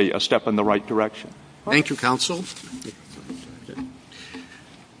 as I say, a step in the right direction. Thank you, counsel.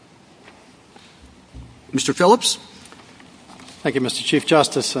 Mr. Phillips? Thank you, Mr. Chief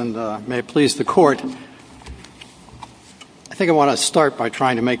Justice, and may it please the Court. I think I want to start by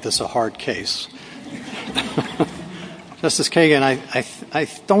trying to make this a hard case. Justice Kagan, I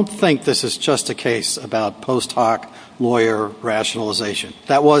don't think this is just a case about post hoc lawyer rationalization.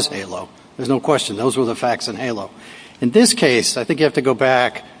 That was HALO. There's no question. Those were the facts in HALO. In this case, I think you have to go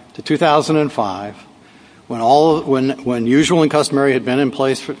back to 2005 when usual and customary had been in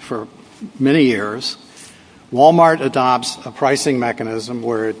place for many years. Walmart adopts a pricing mechanism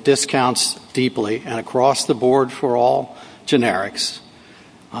where it discounts deeply and across the board for all generics.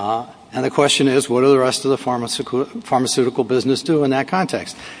 And the question is, what do the rest of the pharmaceutical business do in that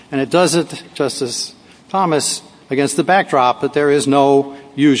context? And it does it, Justice Thomas, against the backdrop that there is no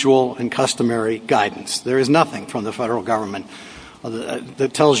usual and customary guidance. There is nothing from the federal government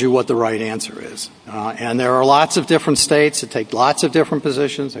that tells you what the right answer is. And there are lots of different states that take lots of different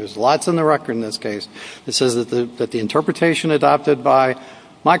positions. There's lots in the record in this case that says that the interpretation adopted by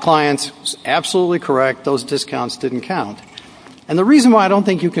my clients was absolutely correct. Those discounts didn't count. And the reason why I don't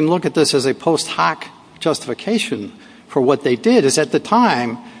think you can look at this as a post hoc justification for what they did is at the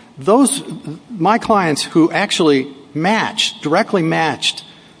time, my clients who actually directly matched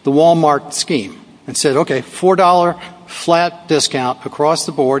the Walmart scheme and said, okay, $4 flat discount across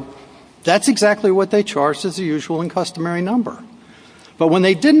the board, that's exactly what they charged as the usual and customary number. But when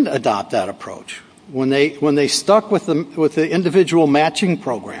they didn't adopt that approach, when they stuck with the individual matching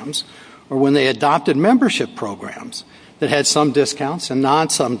programs, or when they adopted membership programs that had some discounts and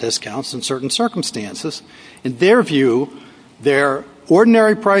non-some discounts in certain circumstances, in their view, their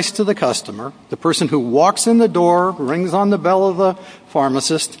ordinary price to the customer, the person who walks in the door, rings on the bell of the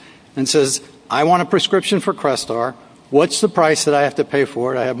pharmacist, and says, I want a prescription for Crestar. What's the price that I have to pay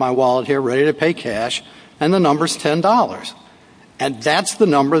for it? I have my wallet here ready to pay cash, and the number's $10. And that's the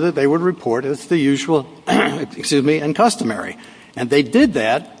number that they would report as the usual, and customary. And they did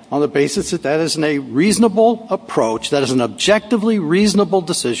that on the basis that is a reasonable approach, that is an objectively reasonable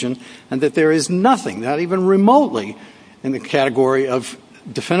decision, and that there is nothing, not even remotely, in the category of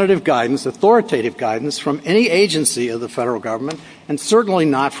definitive guidance, authoritative guidance from any agency of the federal government, and certainly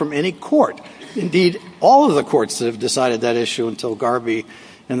not from any court. Indeed, all of the courts that have decided that issue until Garvey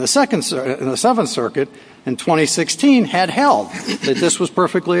in the Seventh Circuit in 2016 had held that this was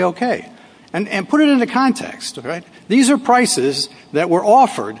perfectly okay. And put it into context, right? These are prices that were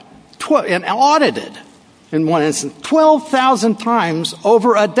offered and audited in one instance 12,000 times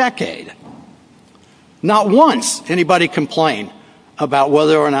over a decade. Not once anybody complained about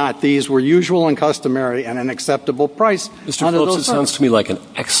whether or not these were usual and customary and an acceptable price. Mr. Phillips, it sounds to me like an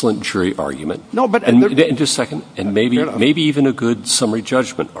excellent jury argument. No, but and just a second, and maybe even a good summary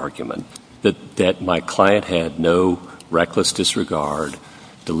judgment argument that my client had no reckless disregard,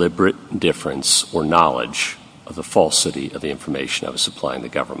 deliberate indifference, or knowledge of the falsity of the information I was supplying the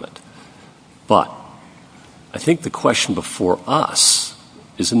government. But I think the question before us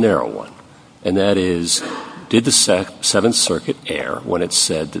is a narrow one, and that is, did the Seventh Circuit err when it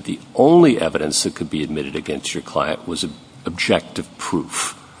said that the only evidence that could be admitted against your client was objective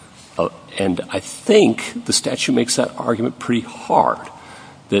proof? And I think the statute makes that argument pretty hard,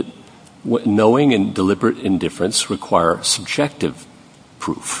 that knowing and deliberate indifference require subjective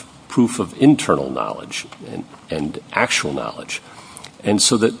proof of internal knowledge and actual knowledge. And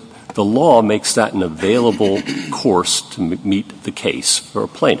so that the law makes that an available course to meet the case for a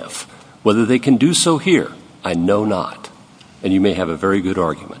plaintiff. Whether they can do so here, I know not. And you may have a very good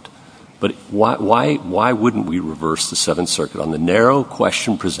argument. But why wouldn't we reverse the Seventh Circuit on the narrow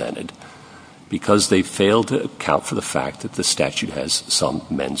question presented because they failed to account for the fact that the statute has some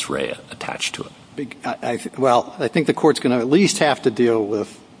mens rea attached to it? I think the court's going to at least have to deal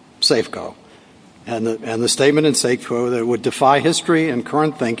with Safeco and the statement in Safeco that it would defy history and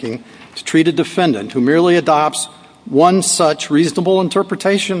current thinking to treat a defendant who merely adopts one such reasonable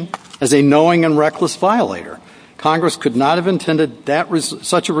interpretation as a knowing and reckless violator. Congress could not have intended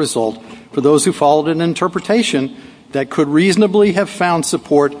such a result for those who followed an interpretation that could reasonably have found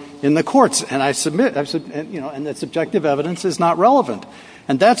support in the courts. And and that subjective evidence is not relevant.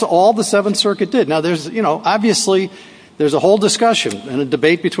 And that's all the Seventh Circuit did. Now, obviously, there's a whole discussion and a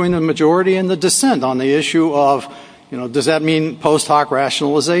debate between the majority and the dissent on the issue of, does that mean post hoc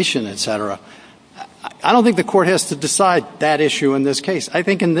rationalization, et cetera. I don't think the court has to decide that issue in this case. I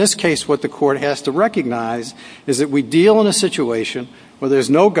think in this case what the court has to recognize is that we deal in a situation where there's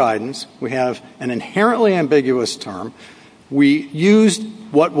no guidance. We have an inherently ambiguous term. We used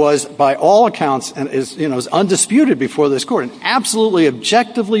what was, by all accounts, and is undisputed before this court, an absolutely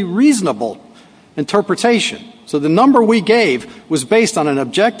objectively reasonable interpretation. So the number we gave was based on an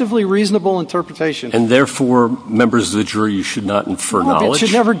objectively reasonable interpretation. And therefore, members of the jury, you should not infer knowledge? It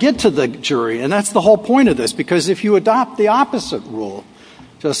should never get to the jury. And that's the whole point of this, because if you adopt the opposite rule,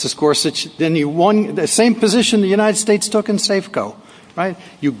 Justice Gorsuch, then you won the same position the United States took in Safeco, right?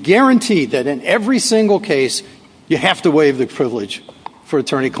 You guarantee that in every single case, you have to waive the privilege for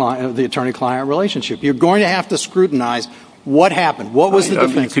the attorney-client relationship. You're going to have to scrutinize what happened. What was the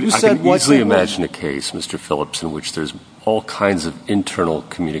defense? I can easily imagine a case, Mr. Phillips, in which there's all kinds of internal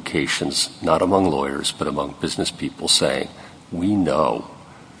communications, not among lawyers, but among business people saying, we know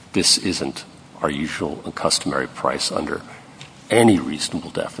this isn't our usual and customary price under any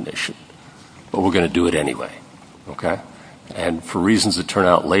reasonable definition, but we're going to do it anyway, okay? And for reasons that turn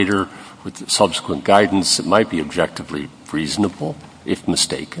out later with subsequent guidance, it might be objectively reasonable, if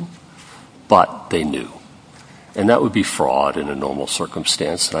mistaken, but they knew. And that would be fraud in a normal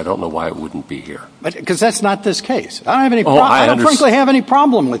circumstance, and I don't know why it wouldn't be here. Because that's not this case. I don't have any I don't frankly have any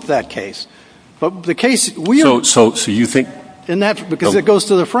problem with that case. But the case we are... So you think... In that, because it goes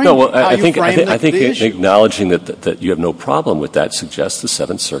to the frame. No, well, I think acknowledging that you have no problem with that suggests the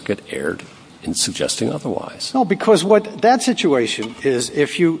Seventh Circuit erred in suggesting otherwise. No, because what that situation is,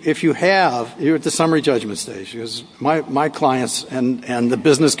 if you're at the summary judgment stage, because my clients and the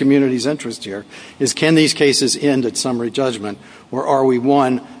business community's interest here is, can these cases end at summary judgment, or are we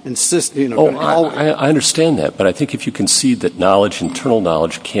I understand that, but I think if you concede that internal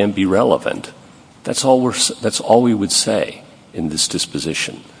knowledge can be relevant, that's all we would say in this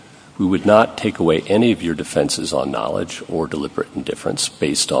disposition. We would not take away any of your defenses on knowledge or deliberate indifference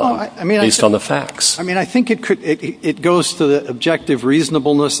based on the facts. I mean, I think it goes to the objective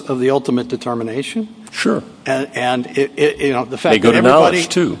reasonableness of the ultimate determination. Sure. And the fact they go that to knowledge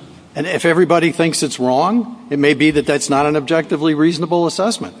too. And if everybody thinks it's wrong, it may be that that's not an objectively reasonable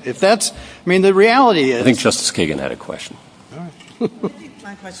assessment. The reality is... I think Justice Kagan had a question. All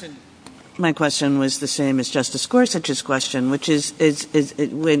right. My question was the same as Justice Gorsuch's question, which is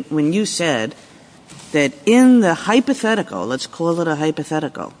when you said that in the hypothetical, let's call it a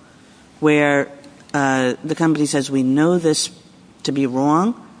hypothetical, where the company says, we know this to be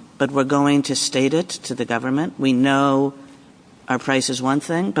wrong, but we're going to state it to the government. We know our price is one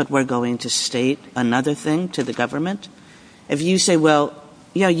thing, but we're going to state another thing to the government. If you say, well,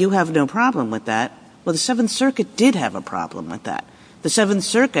 yeah, you have no problem with that, well, the Seventh Circuit did have a problem with that. The Seventh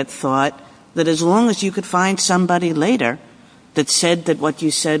Circuit thought that as long as you could find somebody later that said that what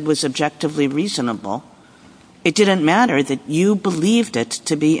you said was objectively reasonable, it didn't matter that you believed it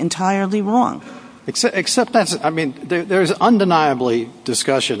to be entirely wrong. Except there's undeniably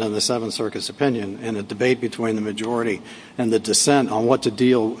discussion in the Seventh Circuit's opinion and a debate between the majority and the dissent on what to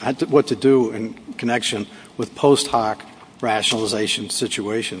do in connection with post hoc rationalization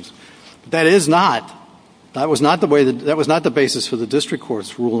situations. But that was not the basis for the district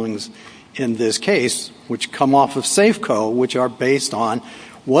court's rulings in this case, which come off of Safeco, which are based on,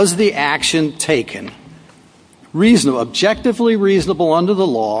 was the action taken objectively reasonable under the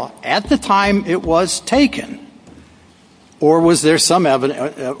law at the time it was taken, or was there some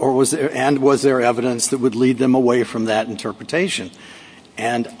evidence, was there evidence that would lead them away from that interpretation?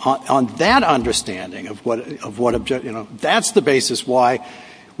 And on that understanding of that's the basis why,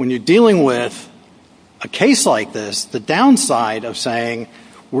 when you're dealing with a case like this, the downside of saying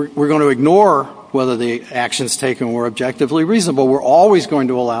we're going to ignore whether the actions taken were objectively reasonable, we're always going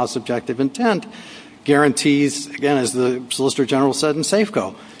to allow subjective intent, guarantees, again, as the Solicitor General said in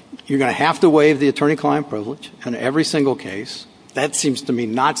Safeco, you're going to have to waive the attorney-client privilege in every single case. That seems to me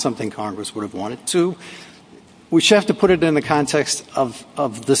not something Congress would have wanted to. We should have to put it in the context of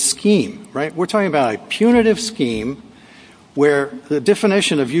the scheme, right? We're talking about a punitive scheme where the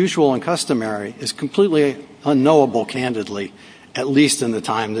definition of usual and customary is completely unknowable, candidly, at least in the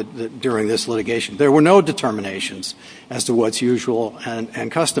time that during this litigation. There were no determinations as to what's usual and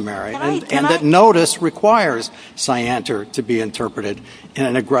customary, and that notice requires scienter to be interpreted in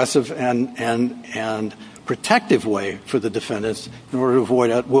an aggressive and protective way for the defendants in order to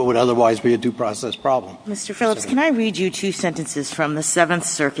avoid what would otherwise be a due process problem. Mr. Phillips, can I read you two sentences from the Seventh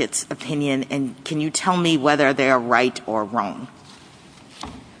Circuit's opinion, and can you tell me whether they are right or wrong?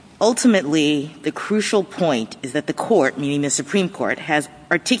 Ultimately, the crucial point is that the court, meaning the Supreme Court, has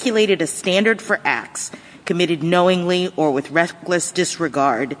articulated a standard for acts committed knowingly or with reckless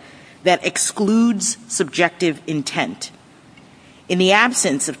disregard that excludes subjective intent. In the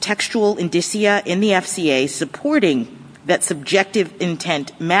absence of textual indicia in the FCA supporting that subjective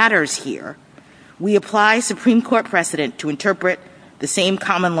intent matters here, we apply Supreme Court precedent to interpret the same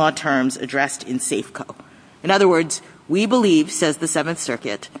common law terms addressed in Safeco. In other words, we believe, says the Seventh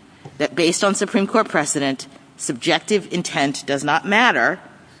Circuit, that based on Supreme Court precedent, subjective intent does not matter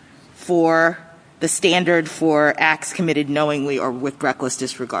for the standard for acts committed knowingly or with reckless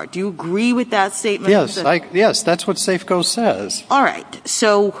disregard. Do you agree with that statement? Yes, that's what Safeco says. All right.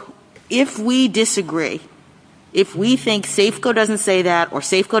 So if we disagree, if we think Safeco doesn't say that or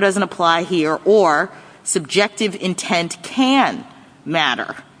Safeco doesn't apply here or subjective intent can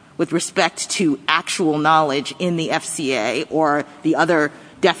matter with respect to actual knowledge in the FCA or the other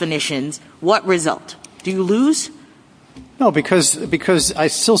definitions, what result? Do you lose? No, because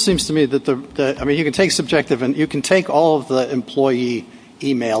it still seems to me that you can take subjective and you can take all of the employee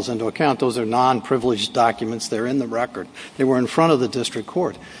emails into account. Those are non-privileged documents. They're in the record. They were in front of the district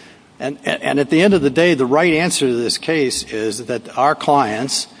court. And at the end of the day, the right answer to this case is that our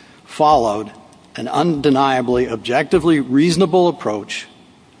clients followed an undeniably, objectively reasonable approach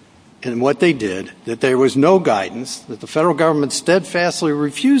in what they did, that there was no guidance, that the federal government steadfastly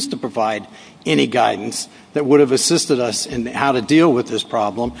refused to provide any guidance that would have assisted us in how to deal with this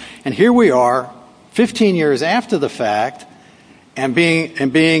problem. And here we are, 15 years after the fact, and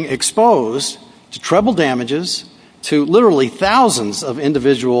being exposed to treble damages, to literally thousands of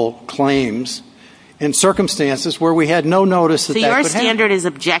individual claims in circumstances where we had no notice that that could happen. So your standard is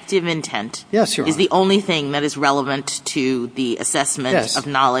objective intent. Yes, Your Honor. Is the only thing that is relevant to the assessment of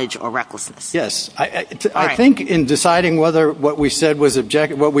knowledge or recklessness. Yes. I think in deciding whether what we said was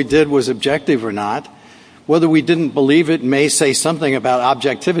what we did was objective or not, whether we didn't believe it may say something about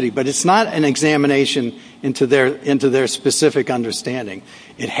objectivity, but it's not an examination into their specific understanding.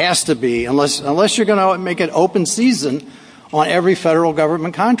 It has to be, unless you're going to make it open season on every federal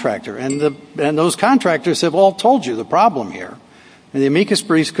government contractor. And those contractors have all told you the problem here. And the amicus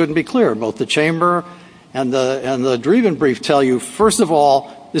briefs couldn't be clearer. Both the Chamber and the Dreeben brief tell you, first of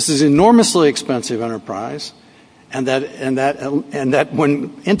all, this is enormously expensive enterprise, and that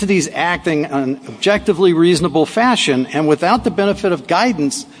when entities acting in an objectively reasonable fashion and without the benefit of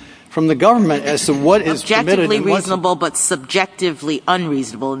guidance from the government as to what is permitted. Objectively reasonable, but subjectively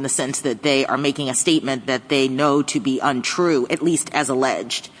unreasonable in the sense that they are making a statement that they know to be untrue, at least as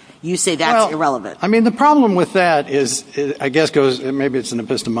alleged. You say that's irrelevant. I mean, the problem with that is, I guess maybe it's an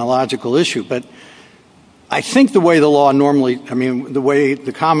epistemological issue, but I think the way the way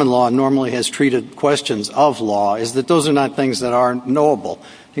the common law normally has treated questions of law is that those are not things that are knowable.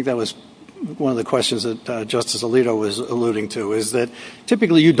 I think that was one of the questions that Justice Alito was alluding to, is that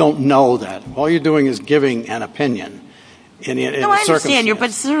typically you don't know that. All you're doing is giving an opinion in a circumstance. I understand you, but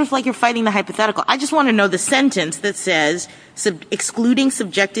it's sort of like you're fighting the hypothetical. I just want to know the sentence that says excluding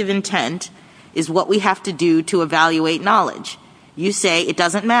subjective intent is what we have to do to evaluate knowledge. You say it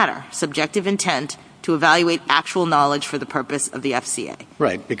doesn't matter. Subjective intent to evaluate actual knowledge for the purpose of the FCA.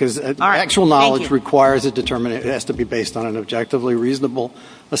 Right, because actual knowledge requires a determination. It has to be based on an objectively reasonable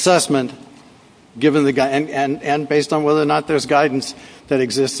assessment, given the and based on whether or not there's guidance that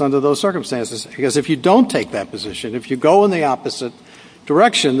exists under those circumstances. Because if you don't take that position, if you go in the opposite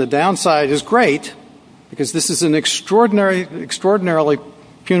direction, the downside is great, because this is an extraordinarily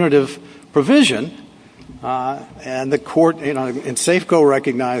punitive provision, and the court, in Safeco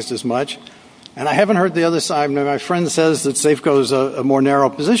recognized as much. And I haven't heard the other side. My friend says that Safeco is a more narrow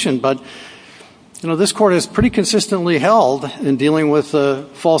position, but this court has pretty consistently held in dealing with the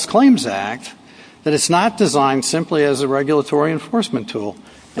False Claims Act that it's not designed simply as a regulatory enforcement tool.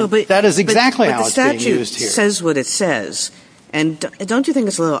 That is exactly how it's being used here. The statute says what it says. And don't you think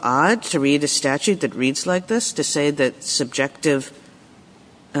it's a little odd to read a statute that reads like this, to say that subjectivity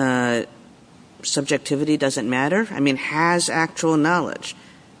doesn't matter? I mean, has actual knowledge,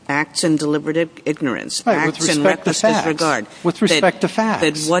 acts in deliberate ignorance, acts in reckless disregard. With respect to facts.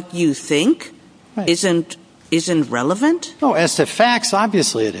 That what you think isn't relevant? No, as to facts,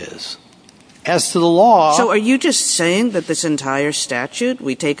 obviously it is. As to the law... So are you just saying that this entire statute,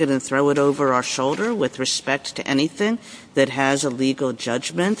 we take it and throw it over our shoulder with respect to anything that has a legal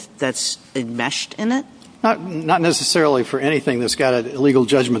judgment that's enmeshed in it? Not necessarily for anything that's got a legal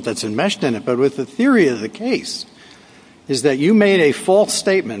judgment that's enmeshed in it, but with the theory of the case is that you made a false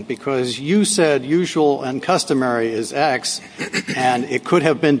statement because you said usual and customary is X, and it could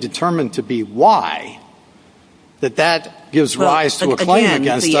have been determined to be Y, that gives rise to a claim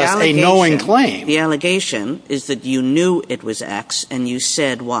against us, a knowing claim. The allegation is that you knew it was X and you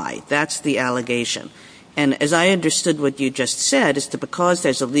said Y. That's the allegation. And as I understood what you just said, is that because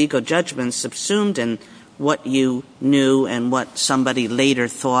there's a legal judgment subsumed in what you knew and what somebody later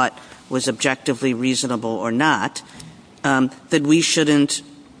thought was objectively reasonable or not, that we shouldn't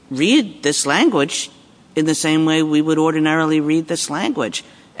read this language in the same way we would ordinarily read this language,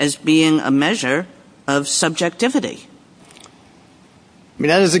 as being a measure of subjectivity. I mean,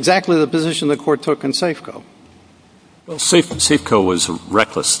 that is exactly the position the court took in Safeco. Well, Safeco was a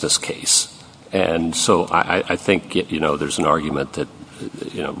recklessness case. And so I think, there's an argument that,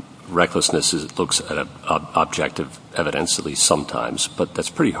 recklessness looks at objective evidence, at least sometimes, but that's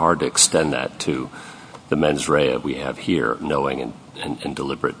pretty hard to extend that to the mens rea we have here, knowing and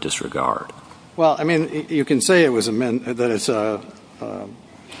deliberate disregard. Well, I mean, you can say it was that it's a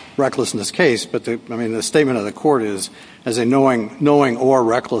recklessness case, but the statement of the court is as a knowing or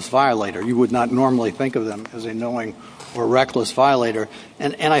reckless violator. You would not normally think of them as a knowing or reckless violator.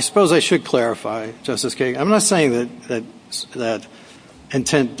 And I suppose I should clarify, Justice Kagan, I'm not saying that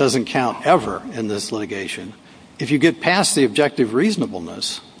intent doesn't count ever in this litigation. If you get past the objective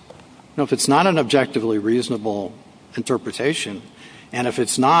reasonableness, if it's not an objectively reasonable interpretation, and if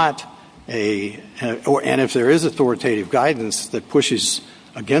it's not and if there is authoritative guidance that pushes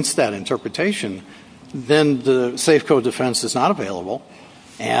against that interpretation, then the Safeco defense is not available,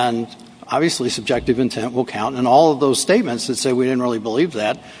 and obviously subjective intent will count, and all of those statements that say we didn't really believe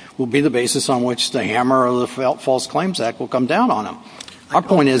that will be the basis on which the hammer of the False Claims Act will come down on them. Our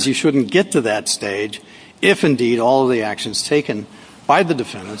point is you shouldn't get to that stage if, indeed, all of the actions taken by the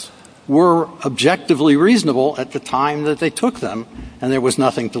defendants were objectively reasonable at the time that they took them, and there was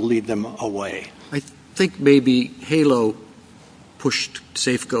nothing to lead them away. I think maybe HALO pushed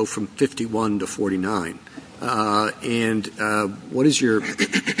Safeco from 51 to 49. And what is your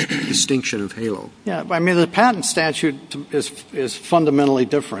distinction of HALO? Yeah, I mean, the patent statute is fundamentally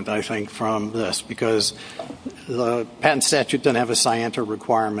different, I think, from this, because the patent statute doesn't have a scienter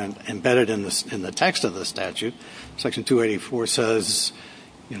requirement embedded in the text of the statute. Section 284 says,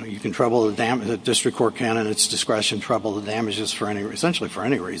 you can trouble the district court can, in its discretion, trouble the damages essentially for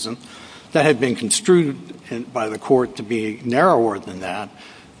any reason. That had been construed by the court to be narrower than that.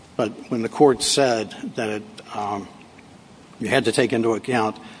 But when the court said that you had to take into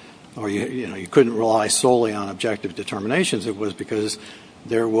account, or you couldn't rely solely on objective determinations, it was because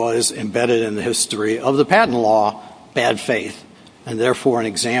there was embedded in the history of the patent law bad faith, and therefore an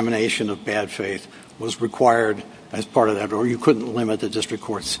examination of bad faith was required as part of that, or you couldn't limit the district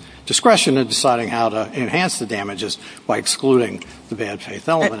court's discretion in deciding how to enhance the damages by excluding the bad faith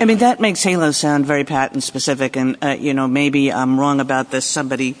element. I mean, that makes HALO sound very patent specific, and, maybe I'm wrong about this.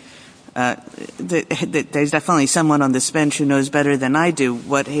 Somebody, there's definitely someone on this bench who knows better than I do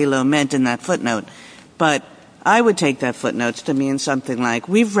what HALO meant in that footnote. But I would take that footnote to mean something like,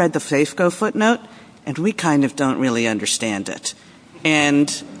 we've read the Safeco footnote, and we kind of don't really understand it. And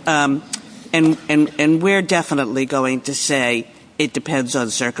we're definitely going to say it depends on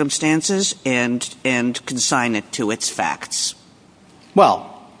circumstances and consign it to its facts. Well,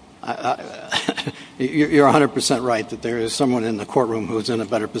 you're 100% right that there is someone in the courtroom who's in a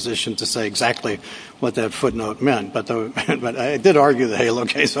better position to say exactly what that footnote meant. But I did argue the HALO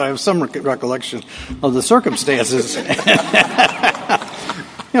case, so I have some recollection of the circumstances. And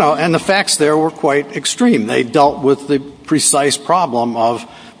the facts there were quite extreme. They dealt with the precise problem of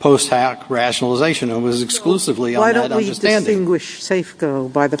post hoc rationalization. It was exclusively on that understanding. Why don't we distinguish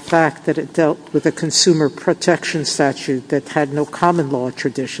Safeco by the fact that it dealt with a consumer protection statute that had no common law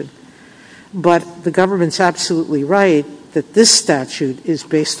tradition? But the government's absolutely right that this statute is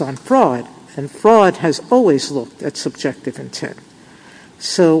based on fraud, and fraud has always looked at subjective intent.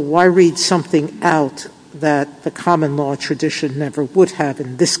 So why read something out that the common law tradition never would have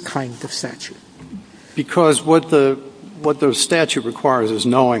in this kind of statute? Because what the statute requires is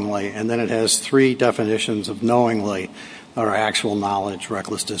knowingly, and then it has three definitions of knowingly, or actual knowledge,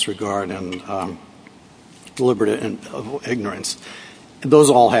 reckless disregard, and deliberate ignorance. Those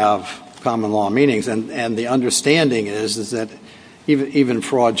all have common law meanings, and the understanding is that even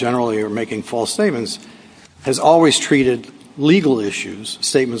fraud generally, or making false statements, has always treated legal issues,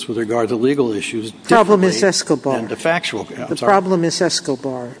 statements with regard to legal issues, problem is Escobar. Than to factual. The problem is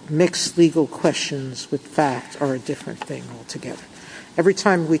Escobar. Mixed legal questions with fact are a different thing altogether. Every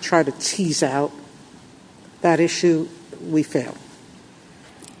time we try to tease out that issue, we fail.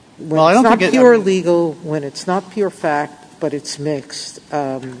 When it's not pure legal, when it's not pure fact, but it's mixed,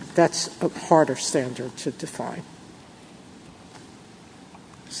 that's a harder standard to define.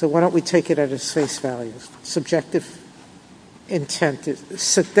 So why don't we take it at its face value? Subjective intent,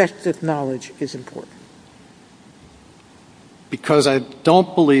 subjective knowledge is important. Because I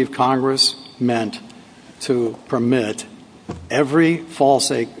don't believe Congress meant to permit every False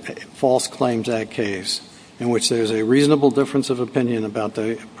Claims Act case in which there's a reasonable difference of opinion about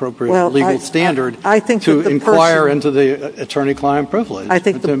the appropriate legal standard to inquire into the attorney-client privilege. I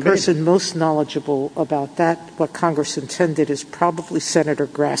think the person most knowledgeable about that, what Congress intended, is probably Senator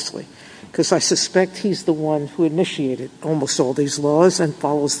Grassley, because I suspect he's the one who initiated almost all these laws and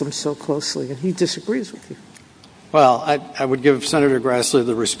follows them so closely, and he disagrees with you. Well, I would give Senator Grassley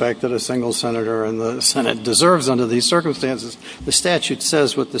the respect that a single senator in the Senate deserves under these circumstances. The statute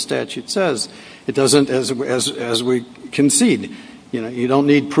says what the statute says. It doesn't, as we concede. You don't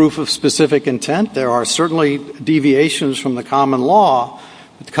need proof of specific intent. There are certainly deviations from the common law.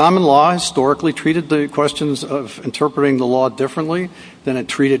 But the common law historically treated the questions of interpreting the law differently than it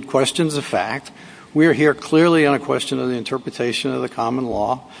treated questions of fact. We are here clearly on a question of the interpretation of the common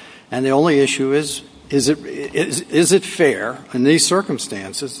law, and the only issue is it fair in these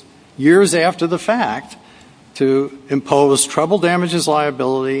circumstances, years after the fact, to impose treble damages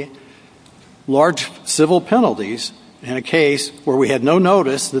liability, large civil penalties in a case where we had no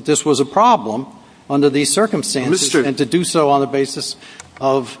notice that this was a problem under these circumstances, and to do so on the basis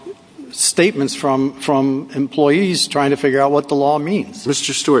of statements from employees trying to figure out what the law means.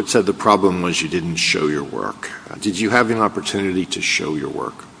 Mr. Stewart said the problem was you didn't show your work. Did you have an opportunity to show your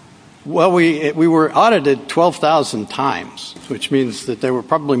work? Well, we were audited 12,000 times, which means that there were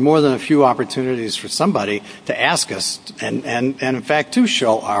probably more than a few opportunities for somebody to ask us and in fact, to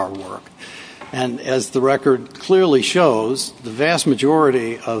show our work. And as the record clearly shows, the vast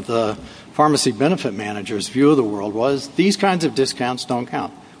majority of the pharmacy benefit managers' view of the world was these kinds of discounts don't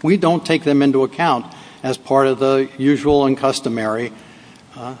count. We don't take them into account as part of the usual and customary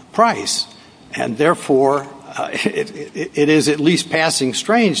price. And therefore, it is at least passing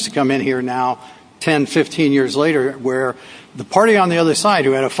strange to come in here now 10, 15 years later where the party on the other side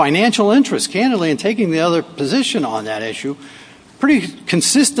who had a financial interest, candidly, in taking the other position on that issue, pretty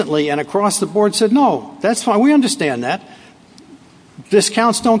consistently and across the board said, no, that's fine. We understand that.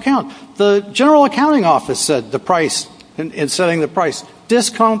 Discounts don't count. The General Accounting Office said the price, in setting the price,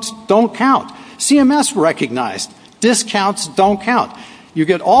 discounts don't count. CMS recognized discounts don't count. You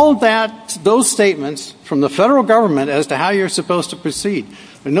get all of those statements from the federal government as to how you're supposed to proceed.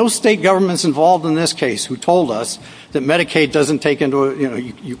 There are no state governments involved in this case who told us that Medicaid doesn't take into,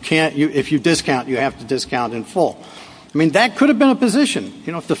 if you discount, you have to discount in full. I mean, that could have been a position.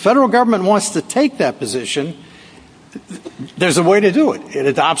 If the federal government wants to take that position, there's a way to do it. It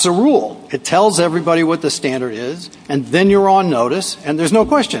adopts a rule. It tells everybody what the standard is, and then you're on notice, and there's no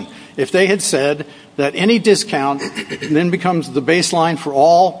question. If they had said that any discount then becomes the baseline for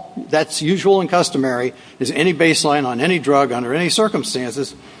all that's usual and customary, is any baseline on any drug under any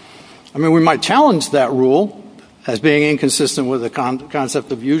circumstances, I mean, we might challenge that rule as being inconsistent with the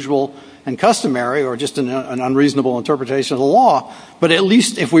concept of usual and customary or just an unreasonable interpretation of the law, but at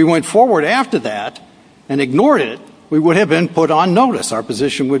least if we went forward after that and ignored it, we would have been put on notice. Our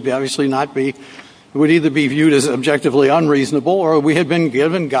position would obviously not be, it would either be viewed as objectively unreasonable or we had been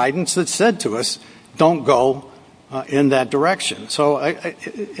given guidance that said to us, don't go in that direction. So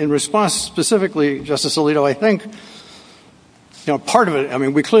in response specifically, Justice Alito, I think, part of it, I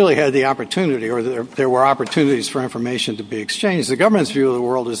mean, we clearly had the opportunity or there were opportunities for information to be exchanged. The government's view of the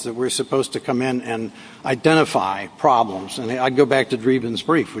world is that we're supposed to come in and identify problems. And I'd go back to Dreeben's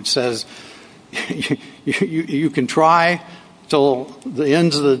brief, which says you can try till the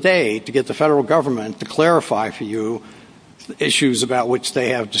ends of the day to get the federal government to clarify for you issues about which they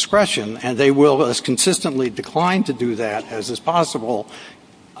have discretion, and they will as consistently decline to do that as is possible,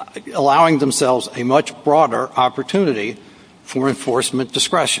 allowing themselves a much broader opportunity for enforcement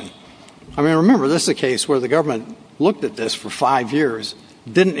discretion. I mean, remember, this is a case where the government looked at this for 5 years,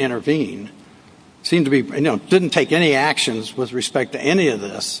 didn't intervene, seemed to be, didn't take any actions with respect to any of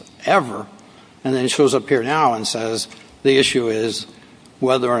this ever, and then it shows up here now and says the issue is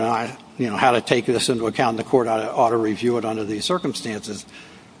whether or not, how to take this into account. The court ought to review it under these circumstances.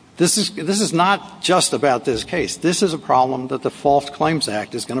 This is not just about this case. This is a problem that the False Claims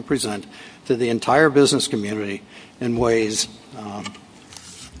Act is going to present to the entire business community in ways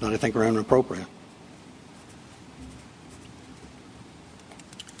that I think are inappropriate.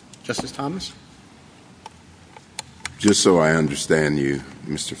 Justice Thomas? Just so I understand you,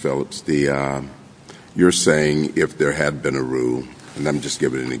 Mr. Phillips, you're saying if there had been a rule, and I'm just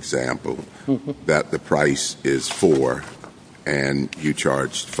giving an example, that the price is 4 and you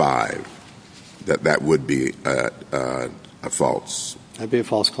charged 5, that would be a false. That'd be a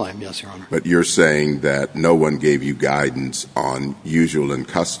false claim, yes, Your Honor. But you're saying that no one gave you guidance on usual and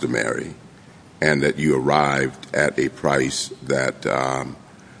customary, and that you arrived at a price that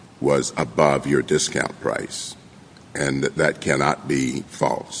was above your discount price, and that cannot be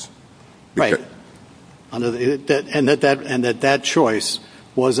false. Right. That choice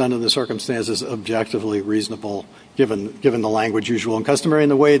was under the circumstances objectively reasonable, given the language usual and customary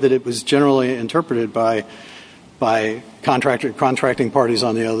and the way that it was generally interpreted by contracting parties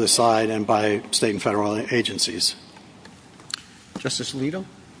on the other side and by state and federal agencies. Justice Alito?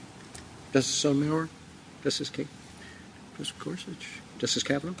 Justice Sotomayor? Justice King? Justice Gorsuch? Justice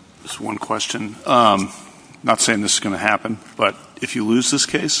Kavanaugh? Just one question. Not saying this is going to happen, but if you lose this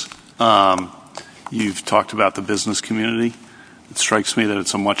case, you've talked about the business community. It strikes me that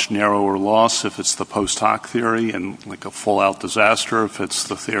it's a much narrower loss if it's the post hoc theory and like a full-out disaster, if it's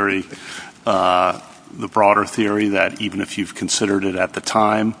the theory, the broader theory that even if you've considered it at the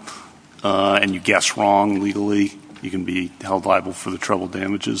time and you guess wrong legally, you can be held liable for the treble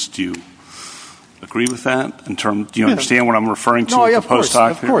damages. Do you agree with that? Do you understand what I'm referring to? No, with yeah, the post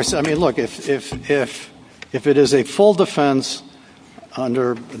hoc of course. I mean, look, if it is a full defense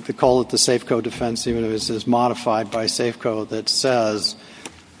under, they call it the Safeco defense, even if it is modified by Safeco, that says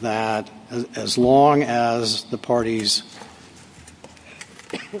that as long as the parties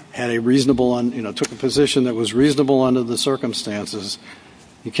had a reasonable, took a position that was reasonable under the circumstances,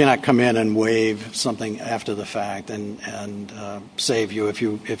 you cannot come in and waive something after the fact and save you if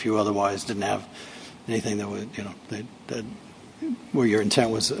you otherwise didn't have anything that would, that where your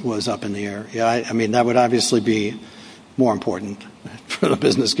intent was up in the air. Yeah, I mean, that would obviously be more important for the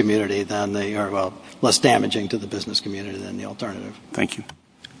business community than less damaging to the business community than the alternative. Thank you.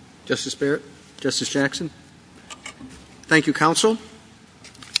 Justice Barrett? Justice Jackson? Thank you, counsel.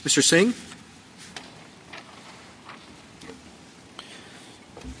 Mr. Singh?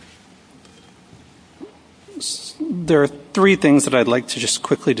 There are three things that I'd like to just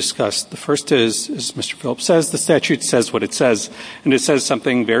quickly discuss. The first is, as Mr. Phillips says, the statute says what it says, and it says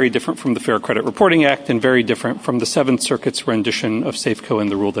something very different from the Fair Credit Reporting Act and very different from the Seventh Circuit's rendition of Safeco and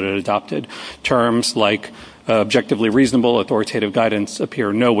the rule that it adopted. Terms like objectively reasonable, authoritative guidance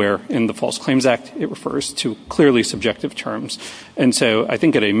appear nowhere in the False Claims Act. It refers to clearly subjective terms. And so I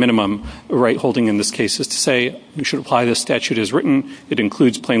think at a minimum, right holding in this case is to say you should apply this statute as written. It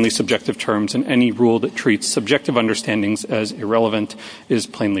includes plainly subjective terms, and any rule that treats subjective understandings as irrelevant is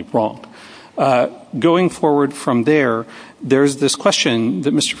plainly wrong. Going forward from there, there's this question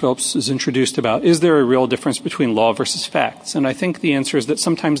that Mr. Phillips has introduced about, is there a real difference between law versus facts? And I think the answer is that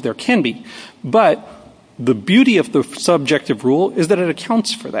sometimes there can be. But the beauty of the subjective rule is that it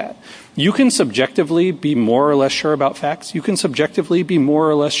accounts for that. You can subjectively be more or less sure about facts. You can subjectively be more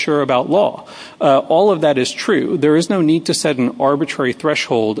or less sure about law. All of that is true. There is no need to set an arbitrary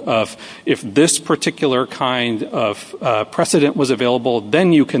threshold of if this particular kind of precedent was available,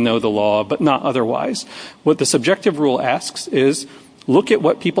 then you can know the law, but not otherwise. What the subjective rule asks is, look at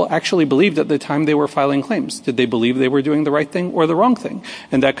what people actually believed at the time they were filing claims. Did they believe they were doing the right thing or the wrong thing?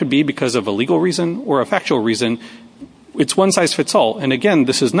 And that could be because of a legal reason or a factual reason. It's one size fits all. And again,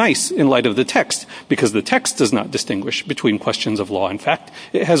 this is nice in light of the text, because the text does not distinguish between questions of law and fact.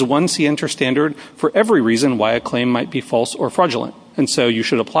 It has one scienter standard for every reason why a claim might be false or fraudulent. And so you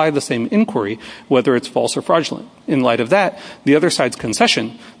should apply the same inquiry whether it's false or fraudulent. In light of that, the other side's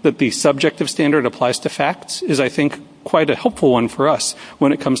concession that the subjective standard applies to facts is, I think, quite a helpful one for us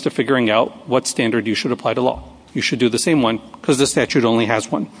when it comes to figuring out what standard you should apply to law. You should do the same one because the statute only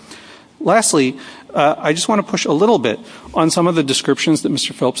has one. Lastly, I just want to push a little bit on some of the descriptions that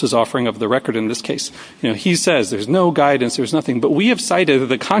Mr. Phillips is offering of the record in this case. He says there's no guidance, there's nothing, but we have cited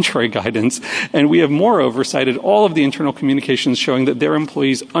the contrary guidance, and we have moreover cited all of the internal communications showing that their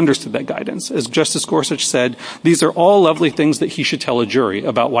employees understood that guidance. As Justice Gorsuch said, these are all lovely things that he should tell a jury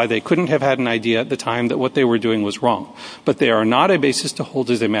about why they couldn't have had an idea at the time that what they were doing was wrong. But they are not a basis to hold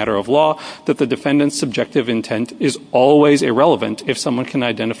as a matter of law that the defendant's subjective intent is always irrelevant if someone can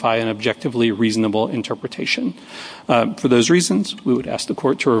identify an objectively reasonable interpretation. For those reasons, we would ask the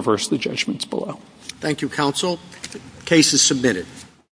court to reverse the judgments below. Thank you, counsel. The case is submitted.